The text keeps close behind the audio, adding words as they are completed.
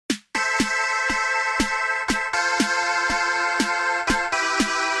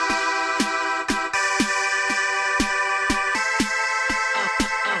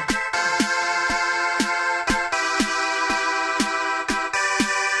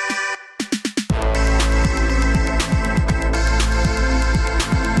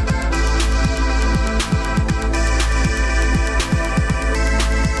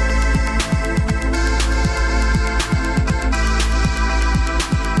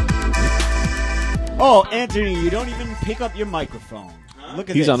Oh, Anthony, you don't even pick up your microphone. Look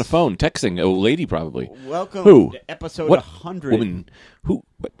at He's this. on a phone texting a lady probably. Welcome Who? to episode What 100. woman? Who?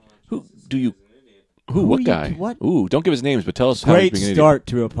 What? Who do you? Who? What you- guy? what? Ooh, don't give us names, but tell us how he's Great being an start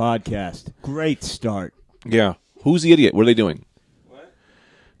to a podcast. Great start. idiot. Yeah. Who's the idiot? What are they doing? What?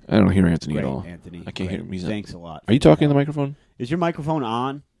 I don't hear Anthony Great, at all. Anthony. I can't Great. hear him. He's not- Thanks a lot. Are you talking in the microphone? Is your microphone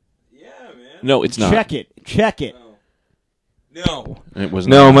on? Yeah, man. No, it's not. Check it. Check it. No. It was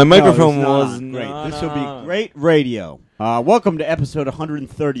No, not. my No, it's microphone not was on. Great. not This will on. be great radio. Welcome to episode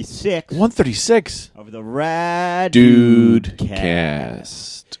 136 136. of the Rad Dude Cast.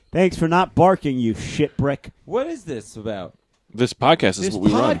 cast. Thanks for not barking, you shitbrick. What is this about? This podcast is This what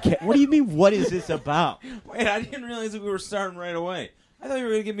we run. podcast. What do you mean? What is this about? Wait, I didn't realize that we were starting right away. I thought you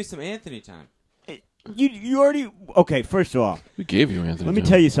were going to give me some Anthony time. You already okay. First of all, We gave you Anthony. let me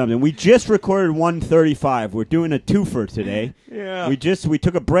tell you something. We just recorded 135. We're doing a twofer today. Yeah. We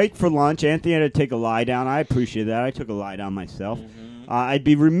took a break for lunch. Anthony had to take a lie down. I appreciate that. I took a lie down myself. I'd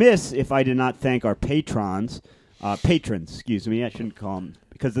be remiss if I did not thank our patrons. Excuse me. I shouldn't call them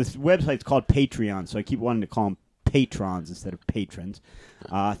because this website's called Patreon, so I keep wanting to call them patrons instead of patrons.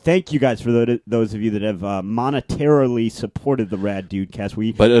 Thank you guys for those of you that have monetarily supported the Rad Dude Cast.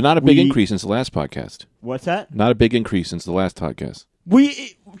 But not a big we- increase since the last podcast. What's that? Not a big increase since the last podcast.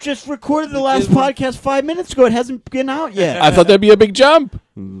 We just recorded the last podcast 5 minutes ago. It hasn't been out yet. I thought that'd be a big jump.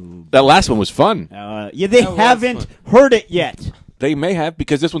 That last one was fun. Yeah, they That was haven't fun. heard it yet. They may have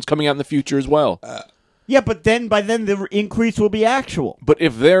because this one's coming out in the future as well. Yeah, but then by then the increase will be actual. But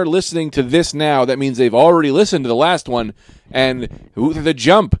if they're listening to this now, that means they've already listened to the last one. And the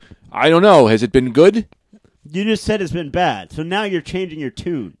jump, I don't know. Has it been good? You just said it's been bad, so now you're changing your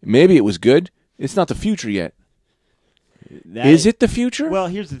tune. Maybe it was good. It's not the future yet. That Is it the future? Well,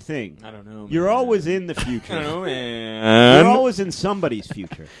 here's the thing. I don't know. You're man. always in the I don't future. know, man. You're always in somebody's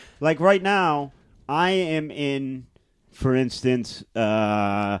future. Like right now, I am in, for instance,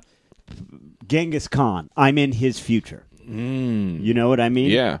 Genghis Khan. I'm in his future. You know what I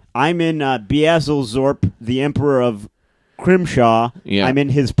mean? Yeah. I'm in Beelzebub, the Emperor of Crimshaw. Yeah. I'm in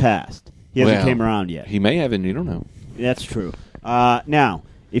his past. He hasn't Well, came around yet. He may have, and you don't know. That's true. Now,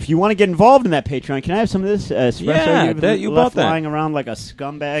 if you want to get involved in that Patreon, can I have some of this espresso Yeah, you've that- you left bought that. lying around like a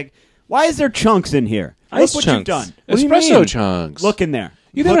scumbag? Why is there chunks in here? Ice Look what chunks. you've done. What do you Espresso mean? chunks. Look in there.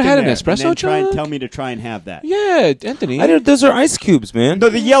 You Look never in had an there, espresso and then try and chunk? tell me to try and have that. Yeah, Anthony. Those are ice cubes, man. No,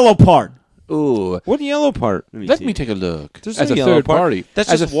 the yellow part. Ooh. What yellow part? Let see. me take a look. There's As no a yellow third part. party. That's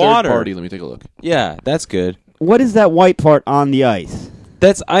As just a water. third party, let me take a look. Yeah, that's good. What is that white part on the ice?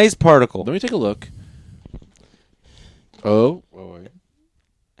 That's ice particle. Let me take a look. Oh, wait.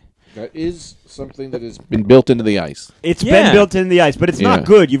 That is something that has been built into the ice. It's Yeah. been built in the ice, but it's Yeah. not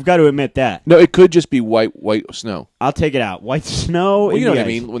good. You've got to admit that. No, it could just be white snow. I'll take it out. White snow Well, in you know the what I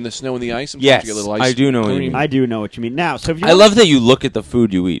ice. mean? When the snow in the ice, sometimes Yes, you get a little ice I do know what you cream. mean. I do know what you mean. Now, so if you I want- love that you look at the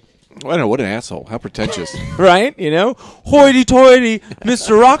food you eat. I don't know, what an asshole. How pretentious. Right? You know? Hoity-toity,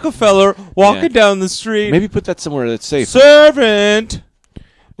 Mr. Rockefeller walking Yeah. down the street. Maybe put that somewhere that's safe. Servant!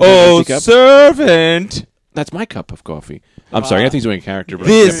 Oh, empty cup? servant! That's my cup of coffee. I'm sorry, Anthony's doing a character. But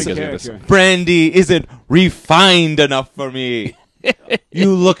This because of this. brandy isn't refined enough for me.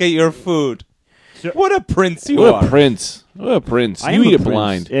 You look at your food. What a prince you What are. a prince. What a prince. I You am eat a it prince.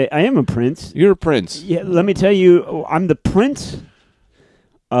 blind. I am a prince. You're a prince. Yeah, let me tell you, I'm the prince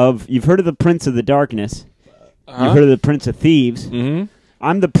of. You've heard of the Prince of the Darkness. You've heard of the Prince of Thieves. Mm-hmm.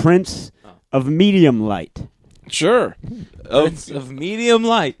 I'm the Prince of Medium Light. Sure. Of medium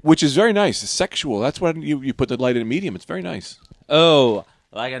light. Which is very nice. It's sexual. That's when you put the light in a medium. It's very nice. Oh,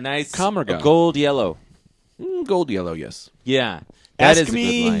 like a nice Calmer guy. gold yellow. Gold yellow, yes. Yeah. That Ask is a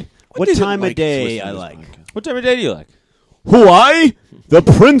me good light. what is it time like of day listening to I this like. podcast? What time of day do you like? Who I? The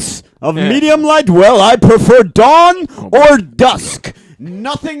Prince of Yeah. Medium Light? Well, I prefer dawn or dusk.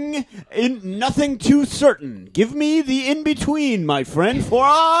 Nothing too certain. Give me the in-between, my friend, for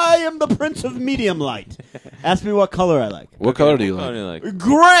I am the Prince of Medium Light. Ask me what color I like. What color do you What like? do you like?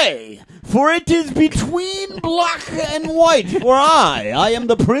 Gray, for it is between black and white, for I am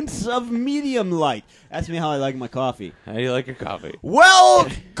the Prince of Medium Light. Ask me how I like my coffee. How do you like your coffee? Well,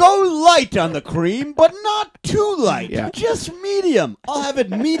 go light on the cream, but not too light. Yeah. Just medium. I'll have it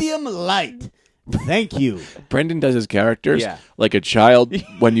medium light. Thank you. Brendan does his characters Yeah. like a child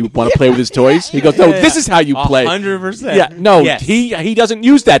when you want to play with his toys. He goes, "No, this is how you play." 100%. Yeah, no, Yes. he doesn't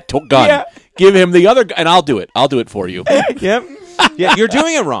use that gun. Yeah. Give him the other, and I'll do it. I'll do it for you. Yep. Yeah, you're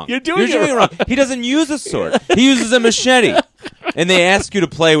doing it wrong. You're doing it wrong. He doesn't use a sword. He uses a machete. And they ask you to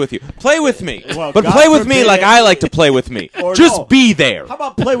play with you. Play with me. Well, but God play with me forbid like it- I like to play with me. Or Just no. be there. How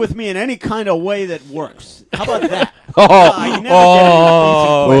about play with me in any kind of way that works? How about that? Oh. You never get it in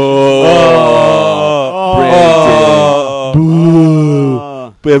a decent way.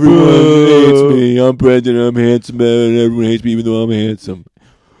 Everyone hates me. I'm Brendan. I'm handsome. And everyone hates me even though I'm handsome.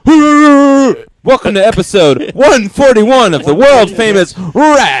 Welcome to episode 141 of the world famous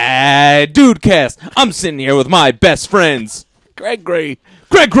Rad Dudecast. I'm sitting here with my best friends, Greg Gray.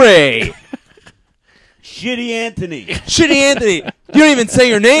 Greg Gray, Shitty Anthony. Shitty Anthony. You don't even say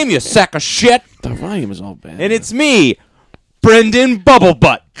your name, you sack of shit. The volume is all bad. And it's me, Brendan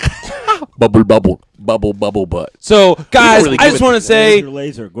Bubblebutt. Bubble butt. So, guys, really I give just it want to say,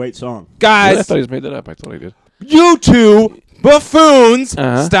 Laser, great song. I guys, thought he just made that up. I thought he did. you two buffoons,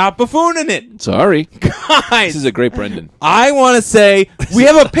 Uh-huh. stop buffooning it. Sorry. This Guys, is a great Brendan. I want to say we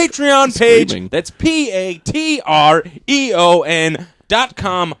have a Patreon page. Screaming. That's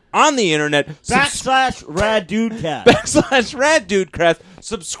patreon.com on the internet. /Rad Dudecast. /Rad Dudecast.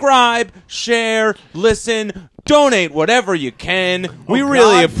 Subscribe, share, listen, donate whatever you can. We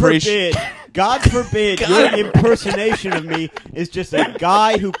really appreciate. God forbid your impersonation of me is just a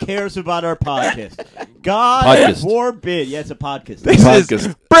guy who cares about our podcast. God Podcast. forbid. Yeah, it's a podcast. This is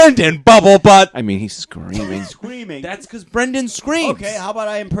Podcast. Brendan Bubblebutt. I mean, he's screaming. Screaming. That's because Brendan screams. Okay, how about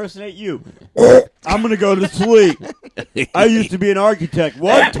I impersonate you? I'm going to go to sleep. I used to be an architect.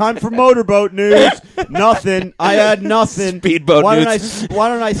 What? Time for motorboat news. Nothing. I had nothing. Speedboat why news. Why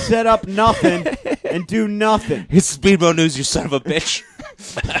don't I set up nothing and do nothing? It's Speedboat News, you son of a bitch.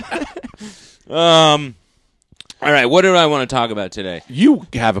 All right, what do I want to talk about today? You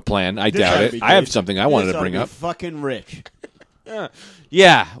have a plan. I doubt oughta it. be I have good. something I wanted This to oughta bring be up. Fucking rich.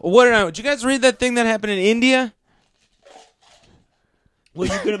 Yeah, did you guys read that thing that happened in India? Well,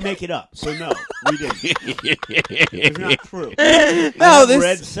 you're going to make it up, so no, we didn't. It's not true. No, I've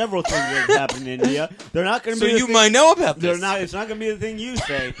read several things that have happened in India. They're not going to So be. the you thing- might know about They're this. not. It's not going to be the thing you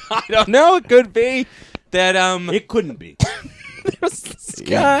say. I don't know. It could be that It couldn't be. there's this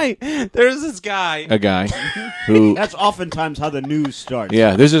guy. There's this guy. A guy who. That's oftentimes how the news starts.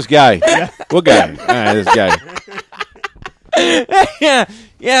 Yeah, there's this guy. What guy? This guy. yeah.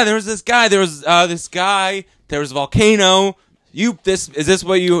 There was this guy. There was this guy. There was a volcano. Is this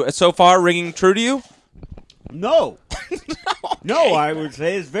what you so far ringing true to you? No. No, I would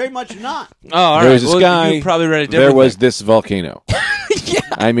say it's very much not. Oh, all right. There was this Well, guy. You probably read a different. There was this volcano.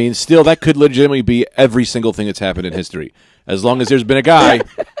 I mean, still, that could legitimately be every single thing that's happened in history. As long as there's been a guy,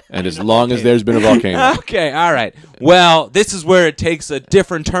 and as long as there's been a volcano. Okay, all right. Well, this is where it takes a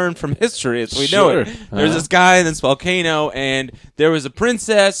different turn from history as we know it. Sure. There's this guy in this volcano, and there was a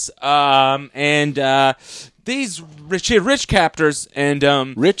princess, and these rich captors, and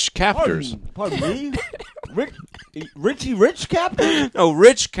Rich captors. Pardon me? Richie Rich Captain? no,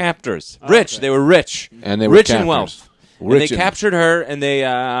 rich captors, rich. okay. They were rich, And they were rich in captors. wealth. And Rich they in- captured her, and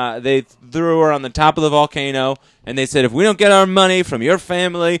they threw her on the top of the volcano, and they said, if we don't get our money from your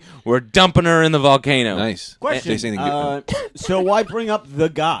family, we're dumping her in the volcano. Nice. Question. They say they So why bring up the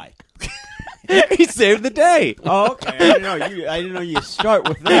guy? He saved the day. Oh, okay. I didn't know you start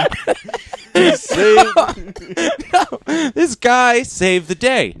with that. This guy saved the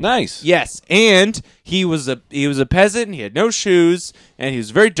day. Nice. Yes, and he was a peasant. And he had no shoes, and he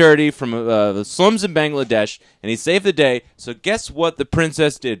was very dirty from the slums in Bangladesh. And he saved the day. So guess what the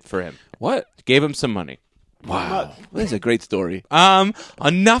princess did for him? What? Gave him some money. Wow. This is a great story.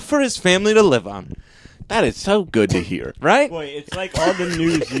 Enough for his family to live on. That is so good to hear. Right? Boy, it's like all the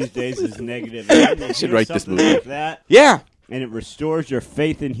news these days is negative. And they should do write this something movie. like that, Yeah. and it restores your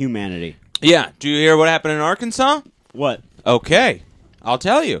faith in humanity. Yeah. Do you hear what happened in Arkansas? What? Okay, I'll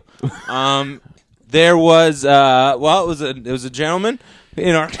tell you. There was it was a gentleman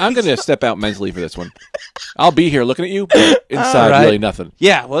in Arkansas. I'm going to step out mentally for this one. I'll be here looking at you, but inside, All right. really nothing.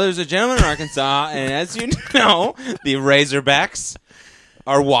 Yeah, well, there's a gentleman in Arkansas, and as you know, the Razorbacks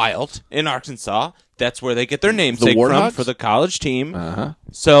are wild in Arkansas. That's where they get their namesake from Warthogs? for the college team. Uh-huh.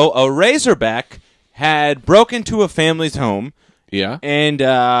 So a Razorback had broke into a family's home Yeah. and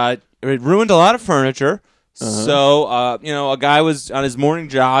it ruined a lot of furniture. So, a guy was on his morning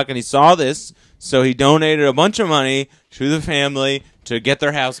jog, and he saw this, so he donated a bunch of money to the family to get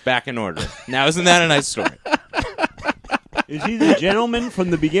their house back in order. Now, isn't that a nice story? Is he the gentleman from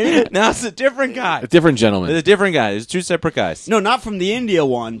the beginning? Now, it's a different guy. A different It's gentleman. a different guy. There's two separate guys. No, not from the India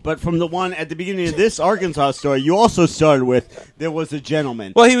one, but from the one at the beginning of this Arkansas story. You also started with there was a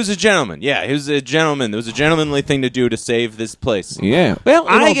gentleman. Well, he was a gentleman. Yeah, he was a gentleman. It was a gentlemanly thing to do to save this place. Yeah. Well,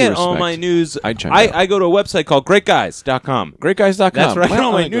 in I all get due all respect, my news. I'd chime out. I go to a website called greatguys.com. Greatguys.com. That's where I get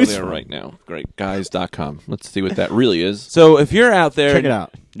all my I'm gonna news go there from. right now. Greatguys.com. Let's see what that really is. So if you're out there, Check it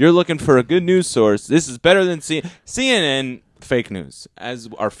out. You're looking for a good news source. This is better than CNN fake news. As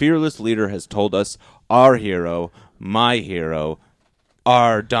our fearless leader has told us, our hero, my hero,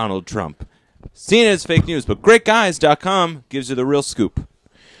 our Donald Trump. CNN is fake news, but greatguys.com gives you the real scoop.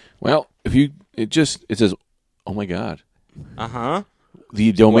 Well, it says, oh my God,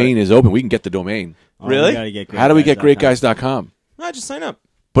 the domain is open. We can get the domain. Oh, Really? we gotta get How do we get greatguys.com. greatguys.com? No, just sign up.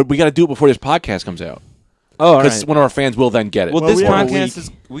 But we got to do it before this podcast comes out. Oh, all Because right. one of our fans will then get it. Well, Well, this we have a podcast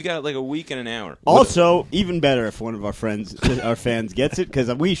week. we got like a week and an hour. Also, even better if one of our fans gets it,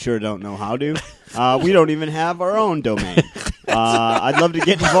 because we sure don't know how to. We don't even have our own domain. I'd love to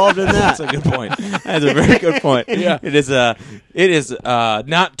get involved in that. That's a good point. That's a very good point. Yeah. It is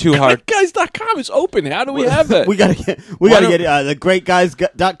not too hard. Greatguys.com is open. How do we have that? We gotta get the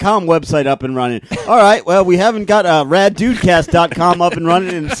greatguys.com website up and running. All right, well, we haven't got raddudecast.com up and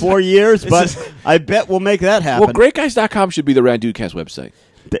running in 4 years, but I bet we'll make that happen. Well, greatguys.com should be the Rad Dudecast website.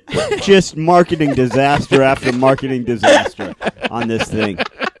 Just marketing disaster after marketing disaster on this thing.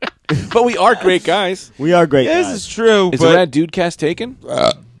 But we are great guys. We are great This guys. is true. Is the but, Rad Dudecast taken?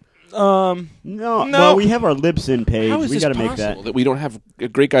 No, well, we have our Libsyn page. How is We this got to possible make that. that we don't have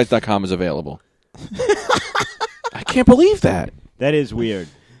greatguys.com is available? I can't believe that. That is weird.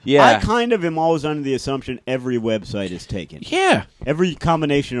 Yeah. I kind of am always under the assumption every website is taken. Yeah. Every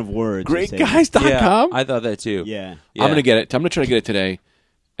combination of words. is taken. Greatguys.com? yeah, I thought that too. Yeah. Yeah. I'm going to get it. I'm going to try to get it today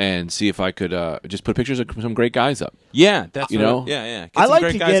and see if I could just put pictures of some great guys up. Yeah, that's You what- know? Yeah. Get I some like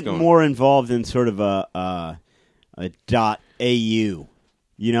great to guys get going. more involved in sort of a .au.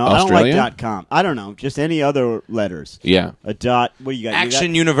 You know, Australia? I don't like .com. I don't know, just any other letters. Yeah. A dot. What do you got?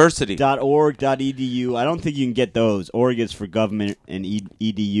 Action University. .org, .edu. I don't think you can get those. Org is for government, and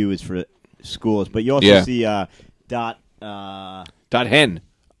edu is for schools. But you also Yeah. see Dot hen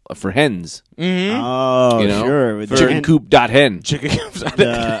for hens. Oh, You know? sure. With the- Chickencoop.hen. Chicken comes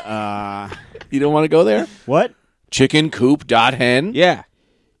the, You don't want to go there? what? Chickencoop.hen. Yeah.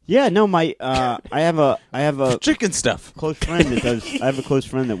 Yeah, no, I have a Chicken stuff. close friend that does. I have a close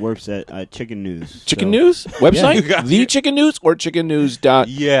friend that works at Chicken News. Chicken so- News website? You got The it. Chicken News or Chicken News dot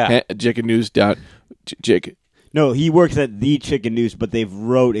Yeah. Chicken News dot chicken. No, he works at the Chicken News, but they've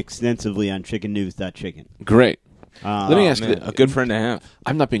wrote extensively on chickennews.chicken. Great. Let me ask Man, you. a good friend to have.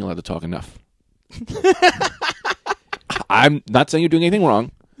 I'm not being allowed to talk enough. I'm not saying you're doing anything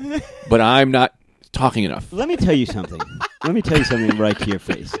wrong, but I'm not talking enough. Let me tell you something. Right to your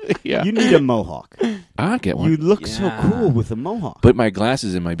face. Yeah. You need a mohawk. I'll get one. You look so Yeah. cool with a mohawk. But my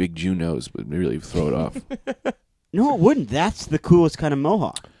glasses and my big Jew nose would really throw it off. No, it wouldn't. That's the coolest kind of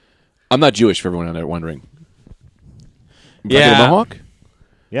mohawk. I'm not Jewish, for everyone out there wondering. If I get Yeah. a mohawk?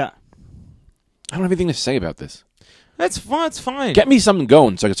 Yeah. I don't have anything to say about this. That's fun. It's fine. Get me something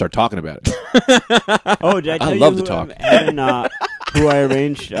going so I can start talking about it. Oh, did I tell love you to talk. who I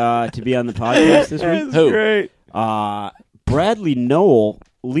arranged to be on the podcast this week? Who? Great. Bradley Noel,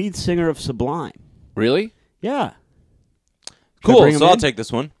 lead singer of Sublime. Really? Yeah. Should I Cool. bring him So I'll in? take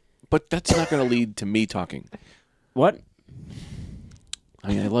this one. But that's not going to lead to me talking. What? I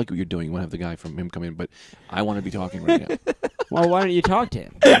mean, I like what you're doing. You want to have the guy from him come in, but I want to be talking right now. Well, why don't you talk to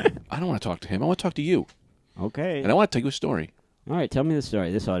him? I don't want to talk to him. I want to talk to you. Okay. And I want to tell you a story. All right, tell me the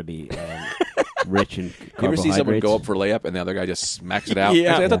story. This ought to be rich in You ever carbohydrates. see someone go up for a layup and the other guy just smacks it out?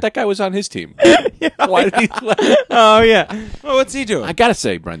 Yeah. I thought that guy was on his team. Why did he? Oh yeah. Well, what's he doing? I gotta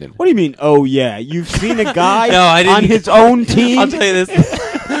say, Brendan. What do you mean? Oh yeah, you've seen a guy No, I didn't. on his own team. I'll tell you this.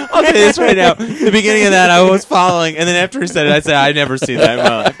 I'll tell you this right now. The beginning of that, I was following, and then after he said it, I said, "I've never seen that in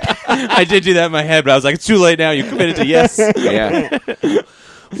my life." I did do that in my head, but I was like, "It's too late now. You committed to yes." Yeah.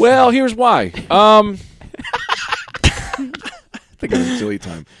 Well, here's why. I think it was a silly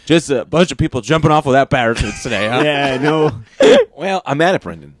time. Just a bunch of people jumping off without parachutes today, huh? Yeah, no. Well, I'm mad at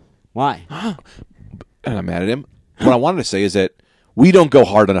Brendan. Why? And I'm mad at him. What I wanted to say is that we don't go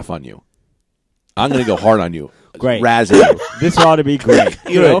hard enough on you. I'm going to go hard on you. Great. Razz at you. This ought to be great.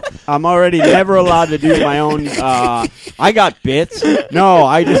 You know? I'm already never allowed to do my own. I got bits. No,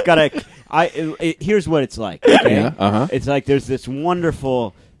 I just gotta. Here's what it's like. Okay? Yeah, uh-huh. It's like there's this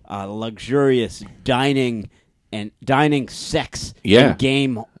wonderful, luxurious dining sex and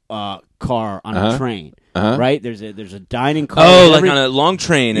game car on a train. Right? There's a dining car. Oh, with like every- on a long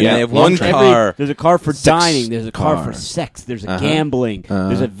train, and Yeah, they have long one train. car. There's a car for dining. There's a car car. for sex. There's a gambling.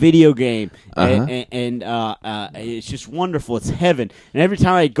 There's a video game, and it's just wonderful. It's heaven. And every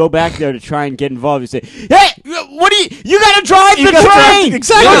time I go back there to try and get involved, you say, "Hey, what do you got to drive the train?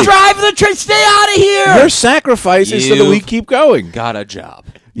 exactly. Go drive the train. Stay out of here." Your sacrifice is so that we You've keep going. Got a job.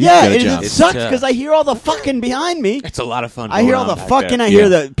 Yeah, got a it job. sucks It's, because I hear all the fucking behind me. It's a lot of fun. I hear all the fucking. I hear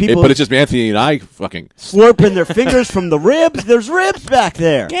the people But it's just Anthony and I fucking. slurping their fingers from the ribs. There's ribs back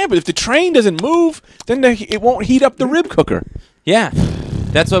there. Yeah, but if the train doesn't move, then it won't heat up the rib cooker. Yeah.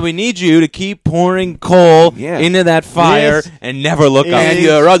 That's why we need you to keep pouring coal Yeah. into that fire This and never look up. is- And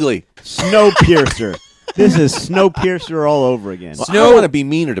you're ugly. Snowpiercer. This is Snowpiercer all over again. Well, I want to be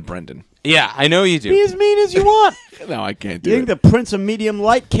meaner to Brendan. Yeah, I know you do. Be as mean as you want. No, I can't do You think it. the Prince of Medium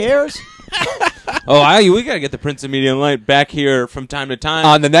Light cares? We got to get the Prince of Medium Light back here from time to time.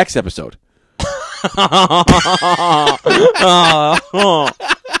 On the next episode.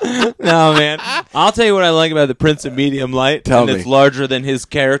 No, man. I'll tell you what I like about the Prince of Medium Light. Tell and me. it's larger than his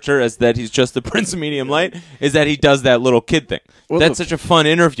character, as that he's just the Prince of Medium Light, is that he does that little kid thing. That's such a fun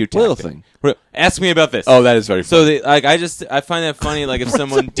interview tactic. Little thing. Ask me about this. Oh, that is very So, funny. I find that funny, like, if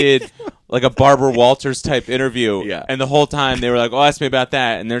someone did, like, a Barbara Walters type interview, Yeah. and the whole time they were like, oh, ask me about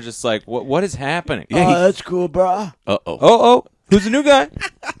that, and they're just like, what is happening? That's cool, bro. Uh-oh. Oh, who's the new guy?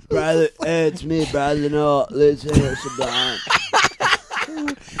 Brother, it's me, brother. No, listen here, Sublime.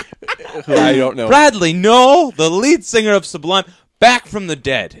 I don't know. Bradley Noel, the lead singer of Sublime, back from the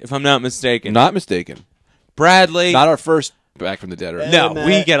dead, if I'm not mistaken. Not mistaken. Bradley. Not our first Back from the Dead. Right? No, Hey, man.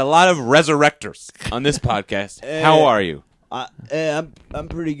 we get a lot of resurrectors on this podcast. How are you? I'm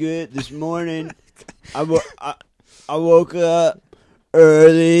pretty good. This morning, I woke up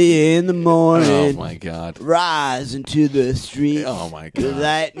early in the morning. Oh, my God. Rise into the street. Oh, my God.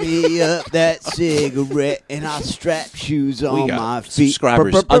 Light me up that cigarette, and I'll strap shoes on got my feet.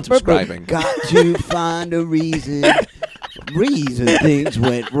 subscribers unsubscribing. Got to find a reason things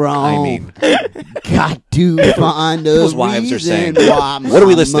went wrong. I mean, got to find a people's wives are reason saying, why "What are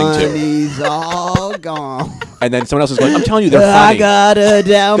we my listening to?" money's all gone. and then someone else is going, I'm telling you, they're I funny. got a They're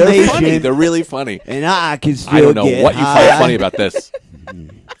Dalmatian, funny. They're really funny. and I can still I don't know get what you high. find funny about this.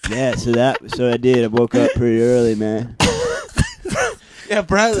 Yeah, so I did. I woke up pretty early, man. Yeah,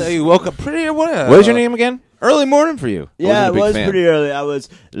 Bradley, you woke up pretty. What What is your name again? Early morning for you. Yeah, Wasn't a it big was fan. pretty early. I was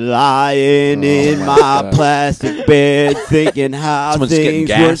lying in my my God. plastic bed, thinking how Someone's getting things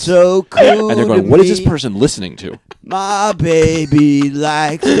were gas. so cool. And they're to going, what is this me. person listening to? My baby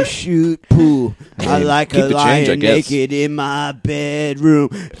likes to shoot pool. I mean, like keep her the change, I lying guess. naked in my bedroom,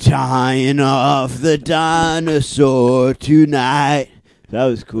 tying off the dinosaur tonight. That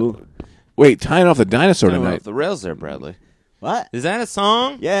was cool. Wait, tying off the dinosaur Off tonight. the rails there, Bradley. What? Is that a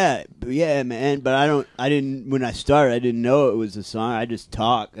song? Yeah, man. But I didn't. When I started, I didn't know it was a song. I just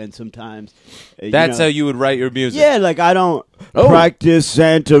talk, and sometimes. That's how you would write your music. Yeah, like I don't Oh. practice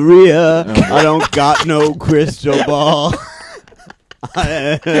Santeria. I don't got no crystal ball.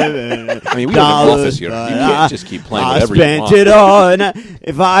 I mean, we have an office here. You can't just keep playing I whatever you spent want. it on.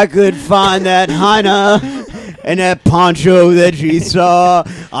 If I could find that Heine and that poncho that she saw,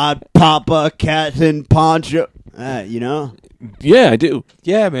 I'd pop a cat and poncho. You know? Yeah, I do.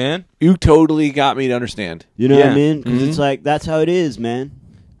 Yeah, man. You totally got me to understand. You know what Yeah. I mean? Because it's like, that's how it is, man.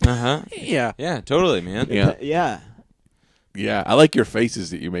 Uh-huh. Yeah. Yeah, totally, man. Yeah. Yeah. Yeah, I like your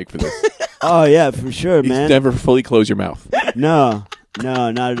faces that you make for this. Oh, yeah, for sure, You man. never fully close your mouth. No,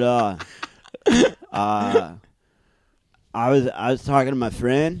 not at all. I was talking to my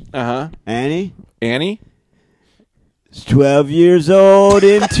friend Uh-huh. Annie. Annie? She's 12 years old,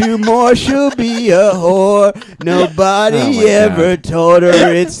 and 2 more she'll be a whore. Nobody Oh, my ever told her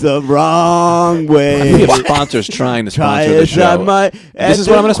it's the wrong We way. have sponsors trying to Try sponsor the as I show. might. This is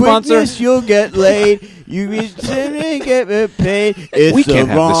what I'm going gonna to sponsor? You'll get laid. You get paid. It's We the can't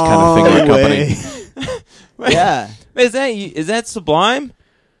have this kind of thing in our wrong way. Yeah, Is that Sublime?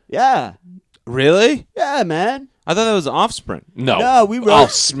 yeah, Really? yeah, man. I thought that was Offspring. No, we wrote- I'll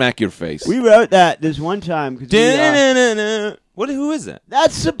smack your face. We wrote that this one time. 'Cause Who is that?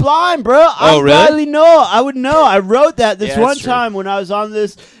 That's Sublime, bro. Oh, really? I probably know. I would know. I wrote that this Yeah, one that's true. time when I was on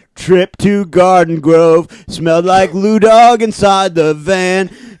this trip to Garden Grove. Smelled like Lou Dog inside the van.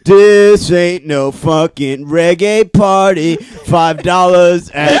 This ain't no fucking reggae party.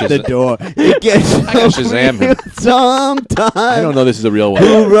 $5 at the door. It gets I got Shazam him. sometimes. I don't know this is a real one.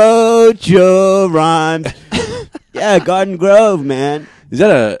 Who wrote your rhymes? Yeah, Garden Grove, man. Is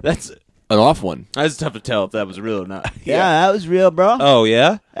that That's an off one? That's tough to tell if that was real or not. Yeah, that was real, bro. Oh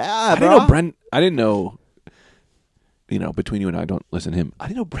yeah. Yeah, I bro. didn't know Brendan. I didn't know. You know, between you and I, don't listen to him. I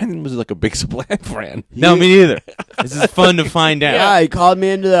didn't know Brendan was like a big Sublime fan. No, me neither. This is fun to find out. Yeah, he called me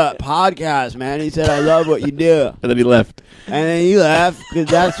into the podcast, man. He said, I love what you do. And then he left. And then he left because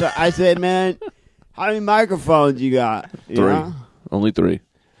that's what I said, man, how many microphones you got? You 3. know? Only 3.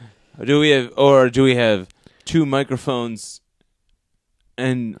 Do we have 2 microphones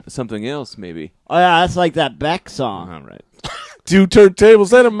and something else maybe? Oh, yeah, that's like that Beck song. All right. 2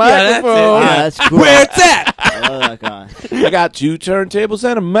 turntables and a that's it. microphone. Yeah, that's cool. Where it's at? I love that guy. I got 2 turntables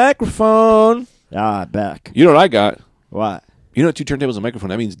and a microphone. Ah, Beck. You know what I got? What? You know, 2 turntables and a microphone.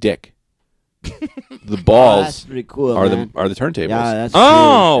 That means dick. The Oh, that's balls pretty cool, are man. the turntables. Yeah, that's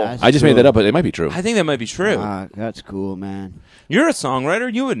Oh! true. That's I just made cool. that up, but it might be true. I think that might be true. Ah, that's cool, man. You're a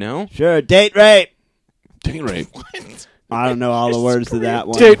songwriter. You would know. Sure, date rape. Date rape. I don't know all the words to that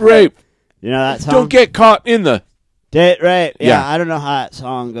one. Date rape. You know that song? Don't get caught in the. Date rape. Yeah, Yeah. I don't know how that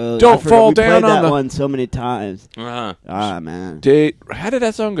song goes. Don't I forgot fall we down played on that the- one so many times. Uh-huh. Ah, man. Date. How did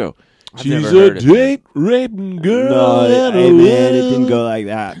that song go? I've She's never a heard it. date raping girl. No, hey, man, it didn't go like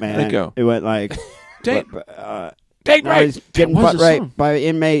that, man. How'd it go? It went like Date. uh, Date no, rape. he's getting That was butt the raped song. by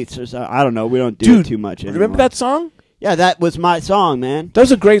inmates or something. I don't know. We don't do Dude, it too much anymore. Remember that song? Yeah, that was my song, man. That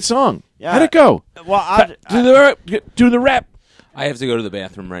was a great song. Yeah. How'd it go? Well, Do the rap. I have to go to the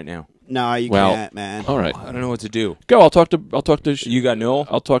bathroom right now. no, you Well, can't, man. All right. I don't know what to do. Go. I'll talk to. You got Noel?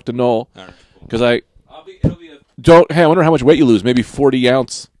 I'll talk to Noel All right. because I It'll be a... don't. Hey, I wonder how much weight you lose. Maybe 40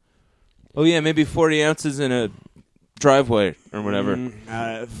 ounce. Oh, yeah, maybe 40 ounces in a driveway or whatever.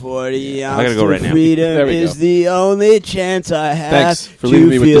 40 I gotta ounces go right of now. freedom There we is go. the only chance I have Thanks for to leaving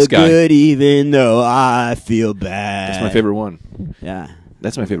me with feel this guy. good, even though I feel bad. That's my favorite one. Yeah.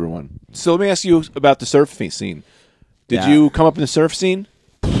 That's my favorite one. So let me ask you about the surf scene. Did Yeah. you come up in the surf scene?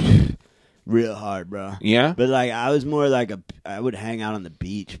 Real hard, bro. Yeah. But like, I was more like I would hang out on the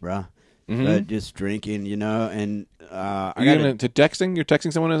beach, bro. Just drinking, you know, and I Are you got to texting? You're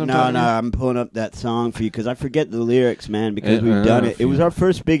texting someone as I'm no, talking? I'm pulling up that song for you because I forget the lyrics, man, because we've done it. It was our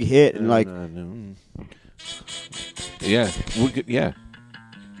first big hit, and like, Yeah. Yeah.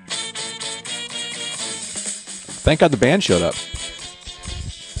 Thank God the band showed up.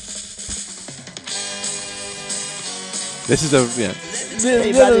 This is a yeah.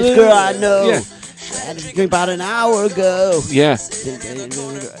 hey, about this girl I know. Yeah. I had a drink about an hour ago. Yeah.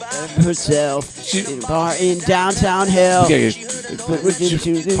 Herself in a bar in downtown hell. Okay.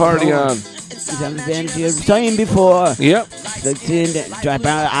 Party on. Saying before. Yep.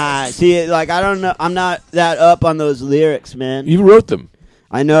 See it like I don't know. I'm not that up on those lyrics, man. You wrote them.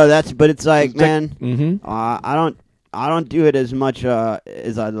 I know that's, but it's like, man, Mm-hmm. I don't do it as much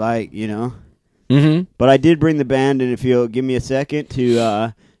as I'd like, you know. Mm-hmm. But I did bring the band, and if you'll give me a second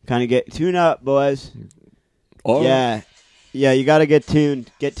to kind of tune up, boys. Oh. Yeah, you got to get tuned,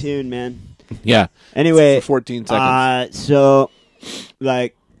 man. Yeah. Anyway, For 14 seconds. So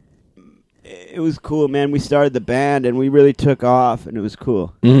like, it was cool, man. We started the band, and we really took off, and it was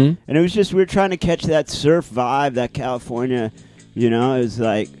cool. Mm-hmm. And it was just we were trying to catch that surf vibe, that California, you know. It was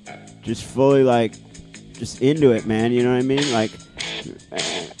like just fully like just into it, man. You know what I mean? Like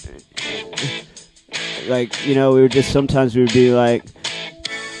you know, we were just sometimes we would be like,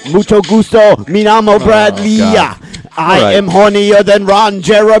 mucho gusto, mi namo Bradley. God. I Right. am hornier than Ron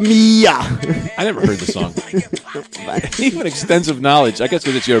Jeremiah. I never heard the song. You have an extensive knowledge. I guess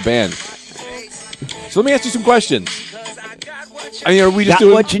because it's your band. So let me ask you some questions. I mean, are we just Got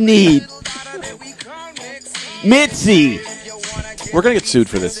doing... what you need. Mitzi. We're going to get sued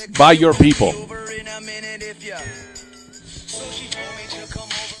for this. By your people.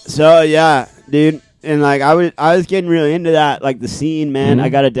 So yeah, dude, and like I was getting really into that, like the scene, man. Mhm. I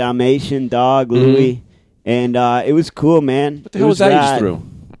got a Dalmatian dog, Louie, and it was cool, man. What the hell was that you just threw?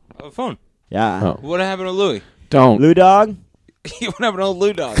 A phone. Yeah, Oh. What happened to Louis? Don't. Lou dog, What happened to old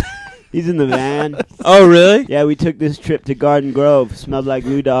Lou Dog? he's in the van. Oh, really? Yeah, we took this trip to Garden Grove. Smelled like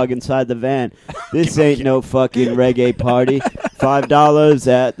Lou dog inside the van. This ain't no fucking reggae party. $5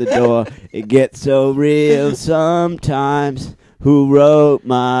 at the door. It gets so real sometimes. Who wrote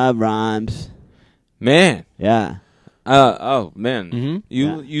my rhymes? Man. Yeah. Oh, man. Mhm.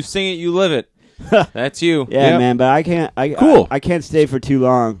 You sing it, you live it. That's you. Yeah, Yep. man, but I can't. Cool. I can't stay for too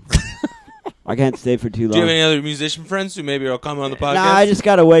long. I can't stay for too Do you have long. any other musician friends who maybe will come on the podcast? Nah, I just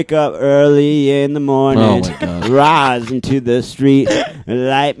gotta wake up early in the morning, Oh, my God. rise into the street,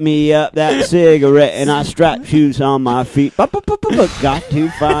 light me up that cigarette, and I strap shoes on my feet. Got to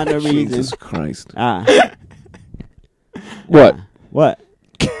find a reason. Jesus Christ. What? What?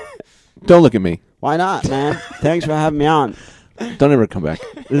 Don't look at me. Why not, man? Thanks for having me on. Don't ever come back.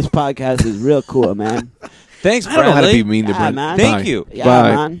 This podcast is real cool, man. Thanks, I don't know how to Bradley. be mean to Yeah, Brent. man. Thank Bye. you. Yeah,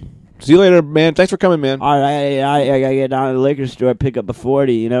 Bye. man. See you later, man. Thanks for coming, man. All right, I gotta get down to the liquor store, pick up a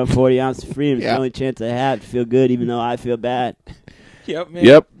 40, 40 ounce of freedom. It's Yeah. the only chance I have to feel good, even though I feel bad. Yep, man.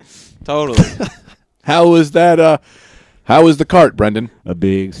 Yep. Totally. How was that? How was the cart, Brendan? A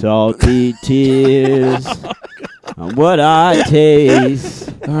big salty tears on what I taste.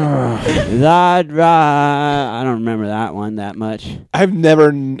 I'd ride. I don't remember that one that much. I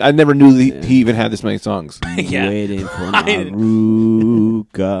never knew he even had this many songs. Yeah. Waiting for I my didn't-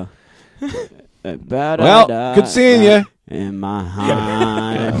 Ruka. Well, good seeing you. In my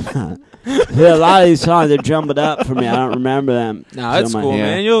hand. A lot of these songs they're jumbled up for me. I don't remember them. No, that's much. cool, Yeah.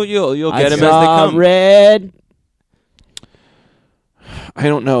 man. You'll I get them as they saw come. red. I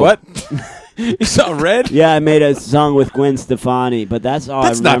don't know. What? You saw Red? Yeah, I made a song with Gwen Stefani, but that's all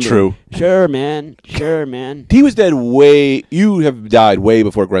That's I not remember. true. Sure, man. Sure, man. He was dead way. You have died way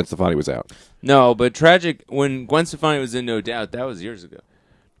before Gwen Stefani was out. No, but tragic. When Gwen Stefani was in No Doubt, that was years ago.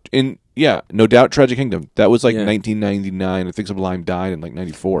 No Doubt, Tragic Kingdom. That was like Yeah. 1999. I think Sublime died in like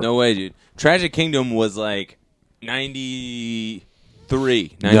 94. No way, dude. Tragic Kingdom was like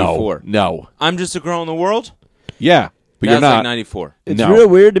 93, 94. No. I'm Just a Girl in the World? Yeah, but That you're was like not. 94. It's No. real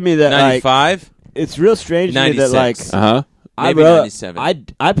weird to me that, like, 95? it's real strange to me that, 96. like, Maybe I wrote, 97.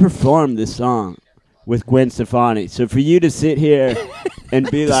 I performed this song with Gwen Stefani. So for you to sit here and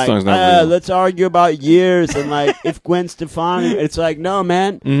be like, song's not real. let's argue about years and like if Gwen Stefani, it's like, no,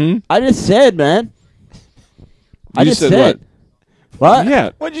 man. Mm-hmm. I just said, man. I You just said said. What?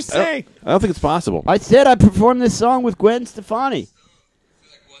 Yeah. What'd you say? I don't think it's possible. I said I performed this song with Gwen Stefani.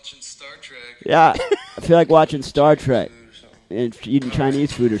 Watching Star Trek. Yeah, I feel like watching Star Trek and eating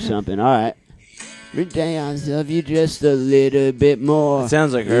Chinese food or something. All right. Every day I love you just a little bit more. It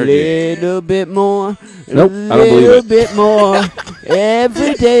sounds like her, A dude. little bit more. Nope, a I don't believe little it. bit more.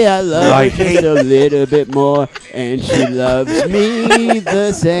 Every day I love I her just a little bit more. And she loves me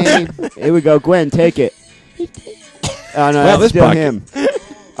the same. Here we go. Gwen, take it. Oh, no, Well, that's this still pocket- him.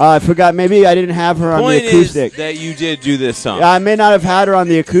 I forgot. Maybe I didn't have her on Point the is acoustic. that you did do this song. Yeah, I may not have had her on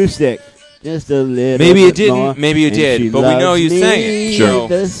the acoustic. Just a little Maybe bit it didn't, more. maybe you And did, she but we know loves you sang it. me Sure.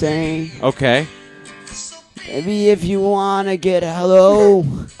 the same. Okay. Baby, if you want to get hello.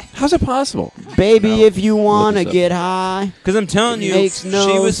 How's it possible? Baby, if you want to this up. get high. Because I'm telling you, Makes no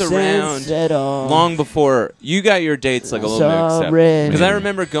she was sense around at all. long before you got your dates like a little mixed up. Sorry. Because I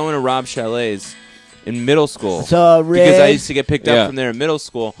remember going to Rob Chalet's in middle school. Sorry. Because I used to get picked Yeah. up from there in middle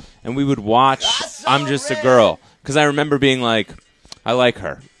school, and we would watch I'm Just a Girl. Because I remember being like, I like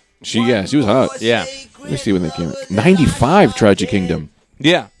her. She was hot. Yeah. Let me see when they came out. 95 Tragic Kingdom.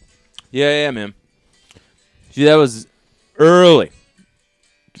 Yeah. Yeah, man. See, that was early.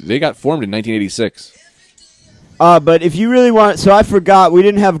 They got formed in 1986. But if you really want, so I forgot we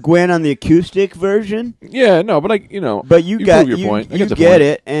didn't have Gwen on the acoustic version, Yeah, no, but but you got prove your point. I you the get point.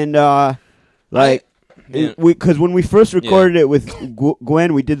 it, and like Yeah. because when we first recorded it with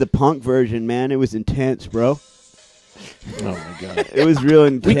Gwen, we did the punk version. Man, it was intense, bro. Oh my god. It was real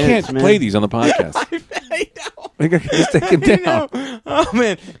intense. We can't man. play these on the podcast. I know. We gotta just take them down. Oh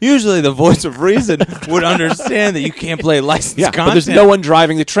man! Usually the voice of reason would understand that you can't play licensed Yeah, content. but there's no one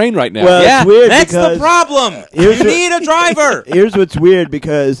driving the train right now. Well, Yeah, it's weird that's the because- problem. You Here's what- need a driver. Here's what's weird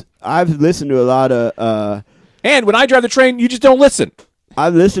because I've listened to a lot of And when I drive the train, you just don't listen.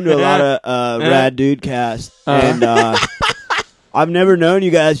 I've listened to a lot of Rad Dude Cast, and I've never known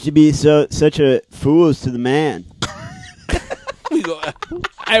you guys to be such a fools to the man. We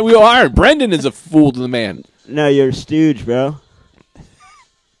are. Brendan is a fool to the man. No, you're a stooge, bro.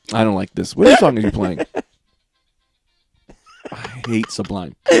 I don't like this. What song are you playing? I hate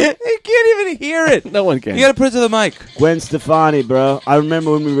Sublime. You can't even hear it. No one can. You got to put it to the mic. Gwen Stefani, bro. I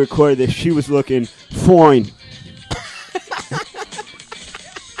remember when we recorded this, she was looking fine.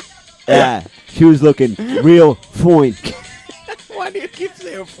 Yeah, she was looking real fine. Why do you keep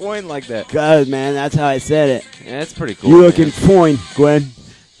saying point like that? God, man, that's how I said it. Yeah, that's pretty cool. You man. looking fine, Gwen.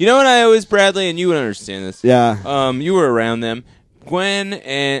 You know what I always, Bradley, and you would understand this. Yeah. You were around them. Gwen,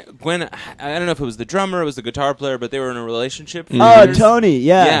 I don't know if it was the drummer, or it was the guitar player, but they were in a relationship. for Oh, years. Tony,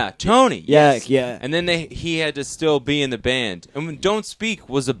 yeah. Yeah, Tony. Yeah, yes. yeah. And then he had to still be in the band. And when Don't Speak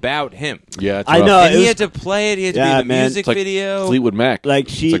was about him. Yeah, it's I rough. know. And it he was- had to play it. He had to Yeah, be in the man. music It's like video. Fleetwood Mac. Like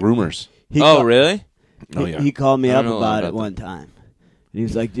she. It's like Rumors. he Oh, ca- really? Oh, he- yeah. He called me I up don't know about about it that. one time. And he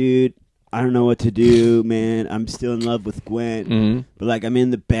was like, dude, I don't know what to do, man. I'm still in love with Gwen. Mhm. But, like, I'm in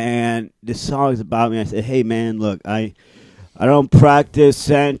the band. This song's about me. I said, hey, man, look, I don't practice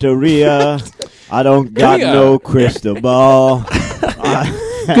Santeria. I don't got we, no crystal ball.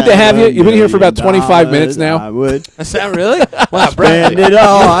 Good to have you. You've been here for about 25 minutes now. I would Is that really? Wow, spend Bradley. it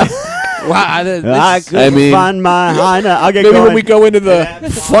all. Wow, I couldn't mean, find my high. I'll get Maybe going. when we go into the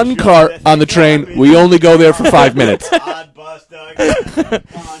fun cart on the train, we only go there for 5 minutes.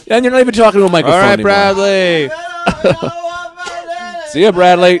 And you're not even talking to a microphone All right, anymore. Bradley. See ya,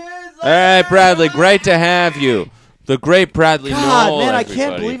 Bradley. All right, Bradley. Great to have you. The great Bradley God, Noel. man, I can't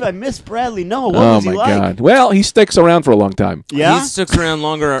everybody. believe I missed Bradley Noah. What Oh was he my like? God. Well, he sticks around for a long time. Yeah. He stuck around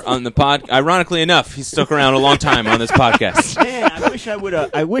longer on the pod. Ironically enough, he stuck around a long time on this podcast. Man, I wish I would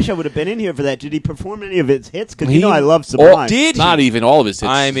have. I wish I would have been in here for that. Did he perform any of his hits? Because He- I love Sublime. Did he? Not even all of his hits.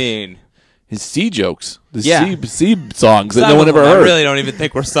 I mean, His sea jokes, the Yeah. sea songs that Some no one of ever them heard. I really don't even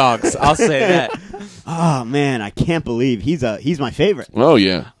think we're songs. I'll say that. Oh man, I can't believe he's my favorite. Oh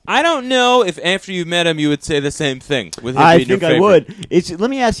yeah. I don't know if after you met him you would say the same thing with him I being your think I favorite. would. Let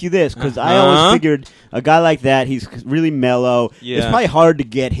me ask you this, because I Uh-huh. always figured a guy like that, he's really mellow. Yeah. It's probably hard to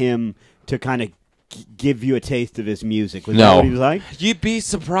get him to kind of give you a taste of his music. Was No. that what he was like? You'd be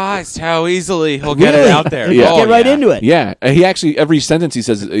surprised how easily he'll get it Really? out there. Yeah. Get right into it. Yeah, he actually every sentence he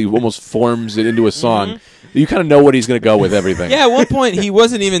says he almost forms it into a song. You kind of know what he's going to go with everything. Yeah, at one point he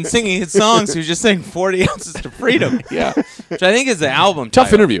wasn't even singing his songs; he was just saying 40 ounces to freedom, yeah. which I think is the album. Tough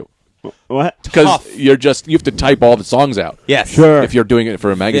title. interview What? because Tough. you have to type all the songs out. Yes, Sure. If you're doing it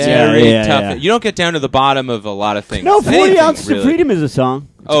for a magazine. Very Yeah, tough. yeah. You don't get down to the bottom of a lot of things. No, 40 Anything, ounces really. of freedom is a song.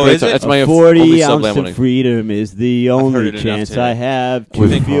 Oh, Great is song. it? That's my A only 40 sub ounce one. of freedom is the heard only it enough chance today. I have to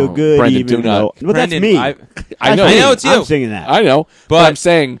With, feel good. Brendan, even do not. though. Well, that's Brendan, me. I know. I know it's you. I'm singing that. I know, but But I'm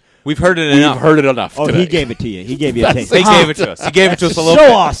saying We've heard it we've enough. heard it enough. Oh, today. he gave it to you. He gave you a taste. He gave it to us. He gave it to us a So little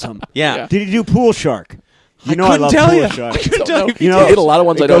bit. awesome. Yeah. Did he do Pool Shark? You know I couldn't love tell Pool you. Shark. I couldn't tell you. You know, hit a lot of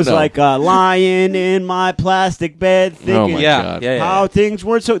ones it I don't goes know. like lying in my plastic bed, Oh thinking my Yeah, God. yeah, yeah. how things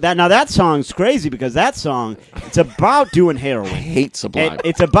weren't so. That song's crazy because that song it's about doing heroin. hate Sublime. And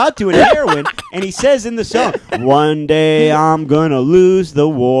it's about doing heroin, and he says in the song, "One day I'm gonna lose the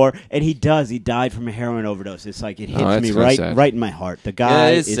war," and he does. He died from a heroin overdose. It's like it hits that's me kinda right, sad. right in my heart. The guy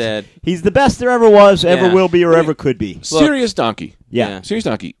it is sad. He's the best there ever was, ever Yeah. will be, or ever could be. Serious Donkey. Yeah. Serious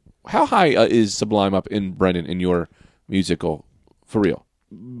Donkey. How high is Sublime up in Brendan in your musical? For real?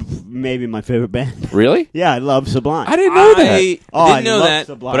 Maybe my favorite band. Really? Yeah, I love Sublime. I didn't know that. I Oh, I didn't know love that,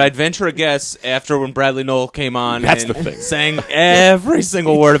 Sublime. but I'd venture a guess after when Bradley Noel came on That's and the thing. sang every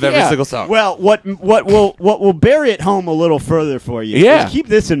single word of every Yeah. single song. Well, what will bury it home a little further for you? Yeah. is keep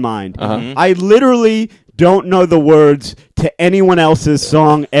this in mind. Uh-huh. I literally don't know the words to anyone else's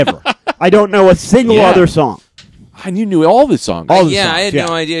song ever. I don't know a single Yeah. other song. And you knew all the songs. All the yeah, songs, I had yeah.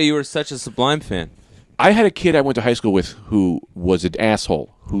 no idea you were such a Sublime fan. I had a kid I went to high school with who was an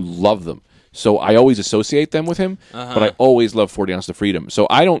asshole who loved them. So I always associate them with him, but I always love 40 Ounces of Freedom. So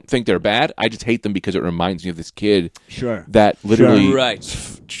I don't think they're bad. I just hate them because it reminds me of this kid Sure. that literally, Sure.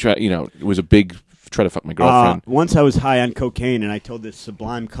 Right. was a big try to fuck my girlfriend. Once I was high on cocaine, and I told this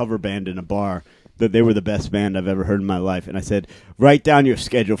Sublime cover band in a bar that they were the best band I've ever heard in my life. And I said, write down your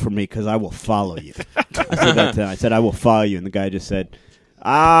schedule for me because I will follow you. I said that to him. I said, I will follow you. And the guy just said,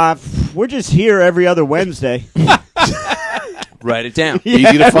 we're just here every other Wednesday. Write it down.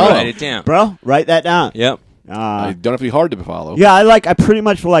 Easy to follow. Write it down. Bro, write that down. Yep. I don't have to be hard to follow. Yeah, I pretty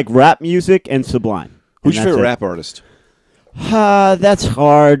much like rap music and Sublime. Who's And your favorite that's rap artist? it. That's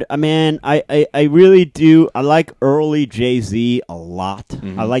hard. I mean, I really do. I like early Jay-Z a lot.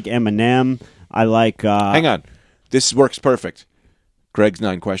 I like Eminem. I like... Hang on. This works perfect. Greg's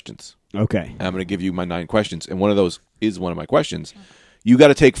 9 questions. Okay. I'm going to give you my 9 questions, and one of those is one of my questions. You got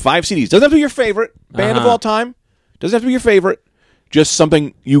to take 5 CDs. Doesn't have to be your favorite band of all time. Doesn't have to be your favorite. Just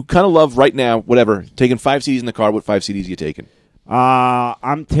something you kind of love right now, whatever. Taking 5 CDs in the car. What 5 CDs are you taking?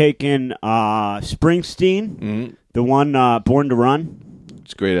 I'm taking Springsteen, the one Born to Run.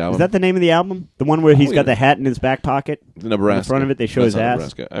 It's a great album. Is that the name of the album? The one where he's yeah. got the hat in his back pocket? The Nebraska? In front of it, they show That's his not ass.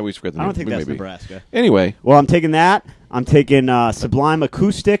 Nebraska. I always forget the I name. don't think that's Maybe. Nebraska. Anyway, Well, I'm taking that. I'm taking Sublime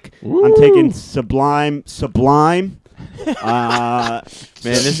Acoustic. I'm taking Sublime. Man,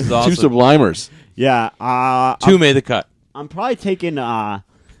 this is 2 awesome. Sublimers. Yeah. Two made the cut. I'm probably taking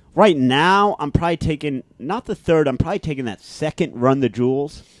right now. I'm probably taking not the third. I'm probably taking that second Run the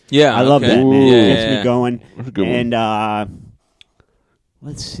Jewels. Yeah, I love okay. that, man. Yeah, It gets yeah. me going. That's a good one. And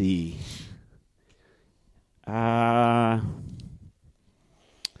let's see.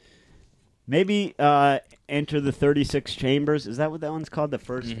 Maybe Enter the 36 Chambers. Is that what that one's called? The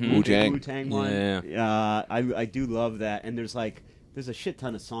first Wu-Tang. Wu-Tang one. Yeah. I do love that. And there's a shit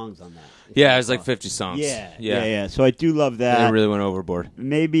ton of songs on that. Yeah, it's like 50 songs. Yeah. So I do love that. They really went overboard.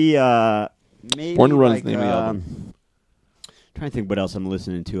 Maybe Born to Run is the name of the album. Trying to think what else I'm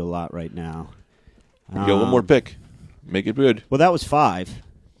listening to a lot right now. You got one more pick. Make it good. Well, that was 5.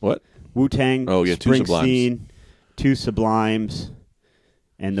 What? Wu-Tang, Oh, yeah, 2 Springsteen, 2 Sublimes,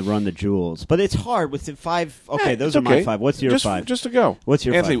 and the Run the Jewels. But it's hard with the 5. Okay, those It's are my okay. 5. What's your just, 5? Just to go. What's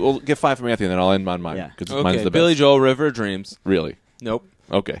your Anthony, 5? we'll get 5 from Anthony, and then I'll end on mine. Yeah. Because mine's Okay, the Billy best. Joel, River of Dreams. Really? Nope.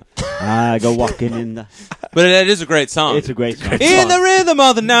 Okay. I go walking in the... But it is a great song. It's a great song. In the rhythm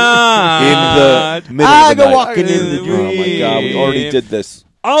of the In night. the middle I of the go night. walking in the Oh, my God. We already did this.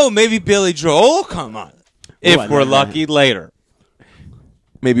 Oh, maybe Billy Joel? Come on. If I we're love lucky later.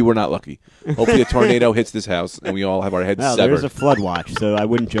 Maybe we're not lucky. Hopefully a tornado hits this house, and we all have our heads Well, severed. there's a flood watch, so I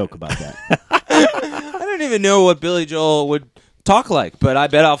wouldn't joke about that. I don't even know what Billy Joel would talk like, but I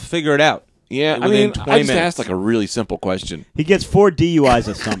bet I'll figure it out. Yeah, I within mean, 20 I just minutes. asked like a really simple question. He gets 4 DUIs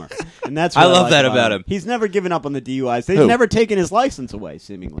a summer, and that's what I love like that about him. He's never given up on the DUIs. They've Who? never taken his license away,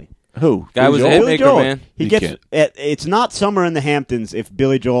 seemingly. Who? Guy was a Joel? hit Billy maker, Joel. man. He You gets. can't. It's not summer in the Hamptons if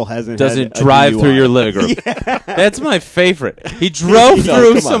Billy Joel hasn't Doesn't had a drive DUI. through your living room. That's my favorite. He drove No, through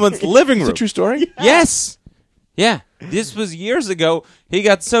come on. someone's living Is room. it a true story? Yes. Yeah. This was years ago. He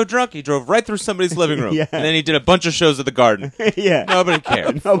got so drunk he drove right through somebody's living room. Yeah. And then he did a bunch of shows at the Garden. Yeah, Nobody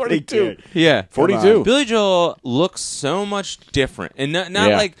cared. nobody 42. cared. Yeah. 42. Billy Joel looks so much different. And not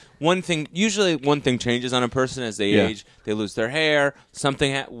Yeah. like one thing. Usually one thing changes on a person as they Yeah. age. They lose their hair.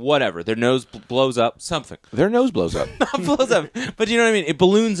 Something, whatever. Their nose blows up. Something. Their nose blows up. Not blows up. But you know what I mean? It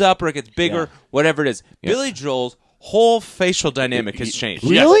balloons up or it gets bigger, whatever it is. Billy Joel's whole facial dynamic has changed.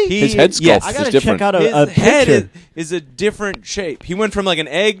 Really? He- His head sculpt yes. I is gotta different. check out His a head picture. is a different shape. He went from like an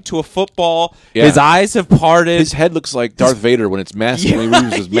egg to a football. Yeah. His eyes have parted. His head looks like Darth Vader when it's masked when he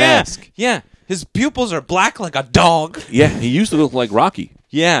removes his mask. Yeah. His pupils are black like a dog. Yeah, he used to look like Rocky.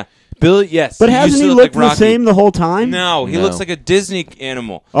 Yeah. Billy, yes. But used hasn't to he look looked like the Rocky. same the whole time? No, he No. looks like a Disney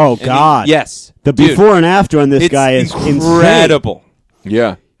animal. Oh, And he- God. yes. The Dude, before and after on this it's guy is insane. incredible.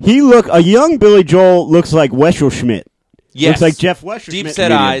 Yeah. A young Billy Joel looks like Wesselschmidt. Yes. Looks like Jeff Wesselschmidt. Deep set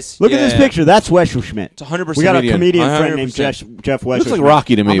comedian. eyes. Look at this Yeah. picture. That's Wesselschmidt. It's 100%. We got a Comedian. comedian friend 100%. named Jeff Wesselschmidt. Looks like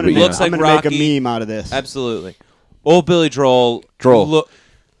Rocky to me, I'm gonna but make- yeah. Looks like I'm gonna make Rocky. a meme out of this. Absolutely. Old Billy Joel. Droll.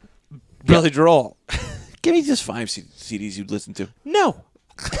 Billy Joel. Give me just 5 CDs you'd listen to. No.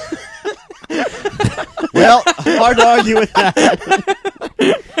 Well, hard to argue with that.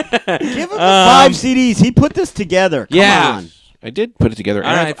 Give him the 5 CDs. He put this together. Come Yeah. on. I did put it together. All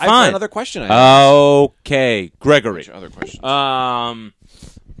And right, I've fine. another question. I Okay, Gregory. have. Other questions.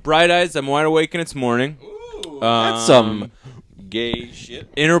 Bright Eyes. I'm wide awake and it's morning. That's some gay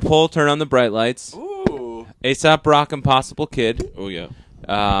shit. Interpol. Turn on the bright lights. Ooh. Aesop Rock. Impossible Kid. Oh yeah.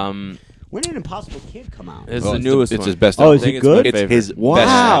 When did Impossible Kid come out? It's Oh, the it's newest it's one. his best. Oh, album. is I think it it's my good? It's favorite. his Wow, best.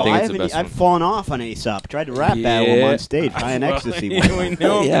 I think it's the best I've one. fallen off on Aesop. Tried to rap battle him on stage. High on ecstasy. we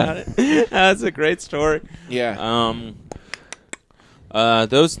know Yeah. about it. That's a great story. Yeah.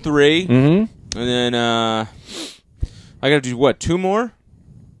 Those 3, Mm-hmm. and then I got to do what? 2 more?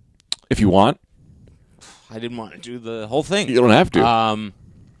 If you want, I didn't want to do the whole thing. you don't have to.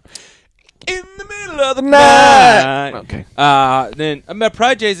 In the middle of the night. Okay. Then I'm at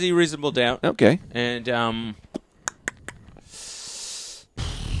Pride Jay-Z, Reasonable Doubt, Okay. and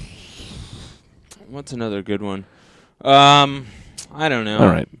what's another good one? I don't know. All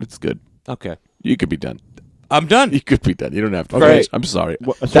right. It's good. Okay. You could be done. I'm done. You could be done. You don't have to. Great. I'm sorry.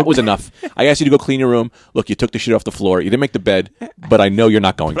 so- That was enough. I asked you to go clean your room. Look, you took the shit off the floor. You didn't make the bed, but I know you're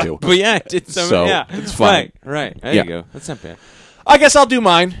not going to. But yeah, I did some. So, yeah, it's fine. Right. There Yeah. you go. That's not bad. I guess I'll do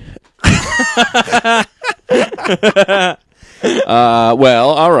mine. Well,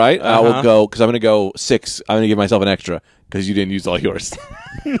 all right. I will go because I'm going to go 6. I'm going to give myself an extra because you didn't use all yours.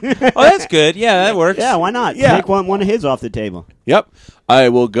 Oh, that's good. Yeah, that works. Yeah, why not? Yeah. Take one of his off the table. Yep. I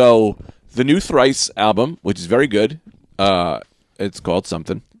will go the new Thrice album, which is very good. It's called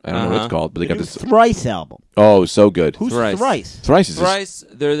something. I don't know what it's called, but they got this. Thrice album. Oh, so good. Who's Thrice. Thrice? Thrice is this- Thrice,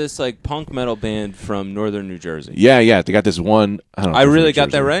 they're this like punk metal band from northern New Jersey. Yeah. They got this one. I don't know. I if they're really from got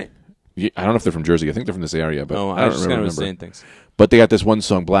that Jersey. right? Yeah, I don't know if they're from Jersey. I think they're from this area, but Oh, I I don't just kind of was remember. saying things. But they got this one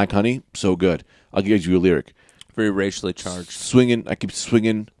song, Black Honey, so good. I'll give you a lyric. Very racially charged. Swinging, I keep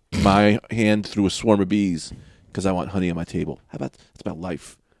swinging my hand through a swarm of bees because I want honey on my table. How about it's about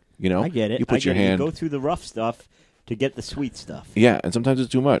life? You know, I get it. You put I get your it. hand. You go through the rough stuff to get the sweet stuff. Yeah, and sometimes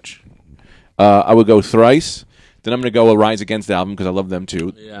it's too much. I would go Thrice. Then I'm going to go a Rise Against album because I love them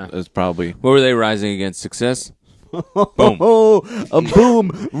too. Yeah. That's probably. What were they rising against? Success? Boom. A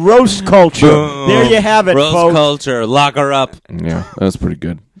boom. Roast culture. Boom. There you have it, Rose folks. culture. Lock her up. Yeah, that's pretty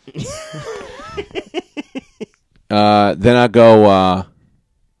good.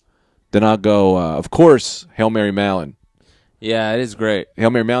 Then I'll go. Of course, Hail Mary Mallon. Yeah, it is great. Hail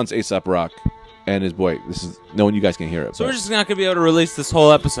Mary Mallon's Aesop Rock, and his boy. This is no one. You guys can hear it. So but- we're just not going to be able to release this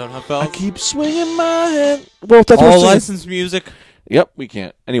whole episode, huh, I fellas? keep swinging my hand. Well, that's All what licensed music. Yep, we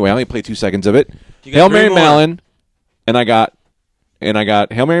can't. Anyway, I only play 2 seconds of it. You got Hail 3 Mary more. Mallon, and I got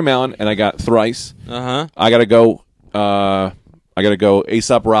Hail Mary Mallon, and I got Thrice. Uh-huh. I gotta go.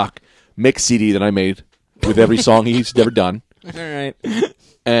 Aesop Rock mix CD that I made with every song he's never done, All right.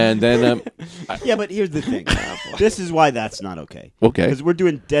 and then Yeah, but here's the thing. This is why that's not okay. Okay. Because we're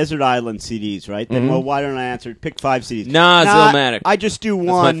doing Desert Island CDs, right? Then, well, why don't I answer? Pick 5 CDs. Nah, it's Illmatic. I just do my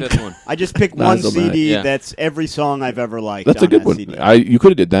one. 5th one. I just pick Nah, one it's Illmatic. CD Yeah. that's every song I've ever liked. that's a on good that one. CD. You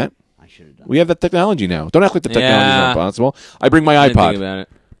could have did that. I should have done. We have that technology now. Don't act like the technology is Yeah. not possible. I bring my I didn't think iPod. about it.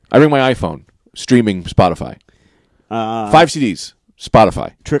 I bring my iPhone. Streaming Spotify. 5 CDs.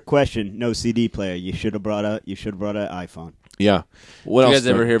 Spotify. Trick question. No CD player. You should have brought an iPhone. Yeah. What You else? guys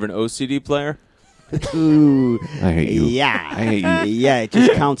ever hear of an OCD player? Ooh. I hate you. Yeah. I hate you. Yeah, it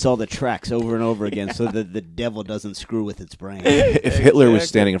just counts all the tracks over and over again so that the devil doesn't screw with its brain. If Hitler was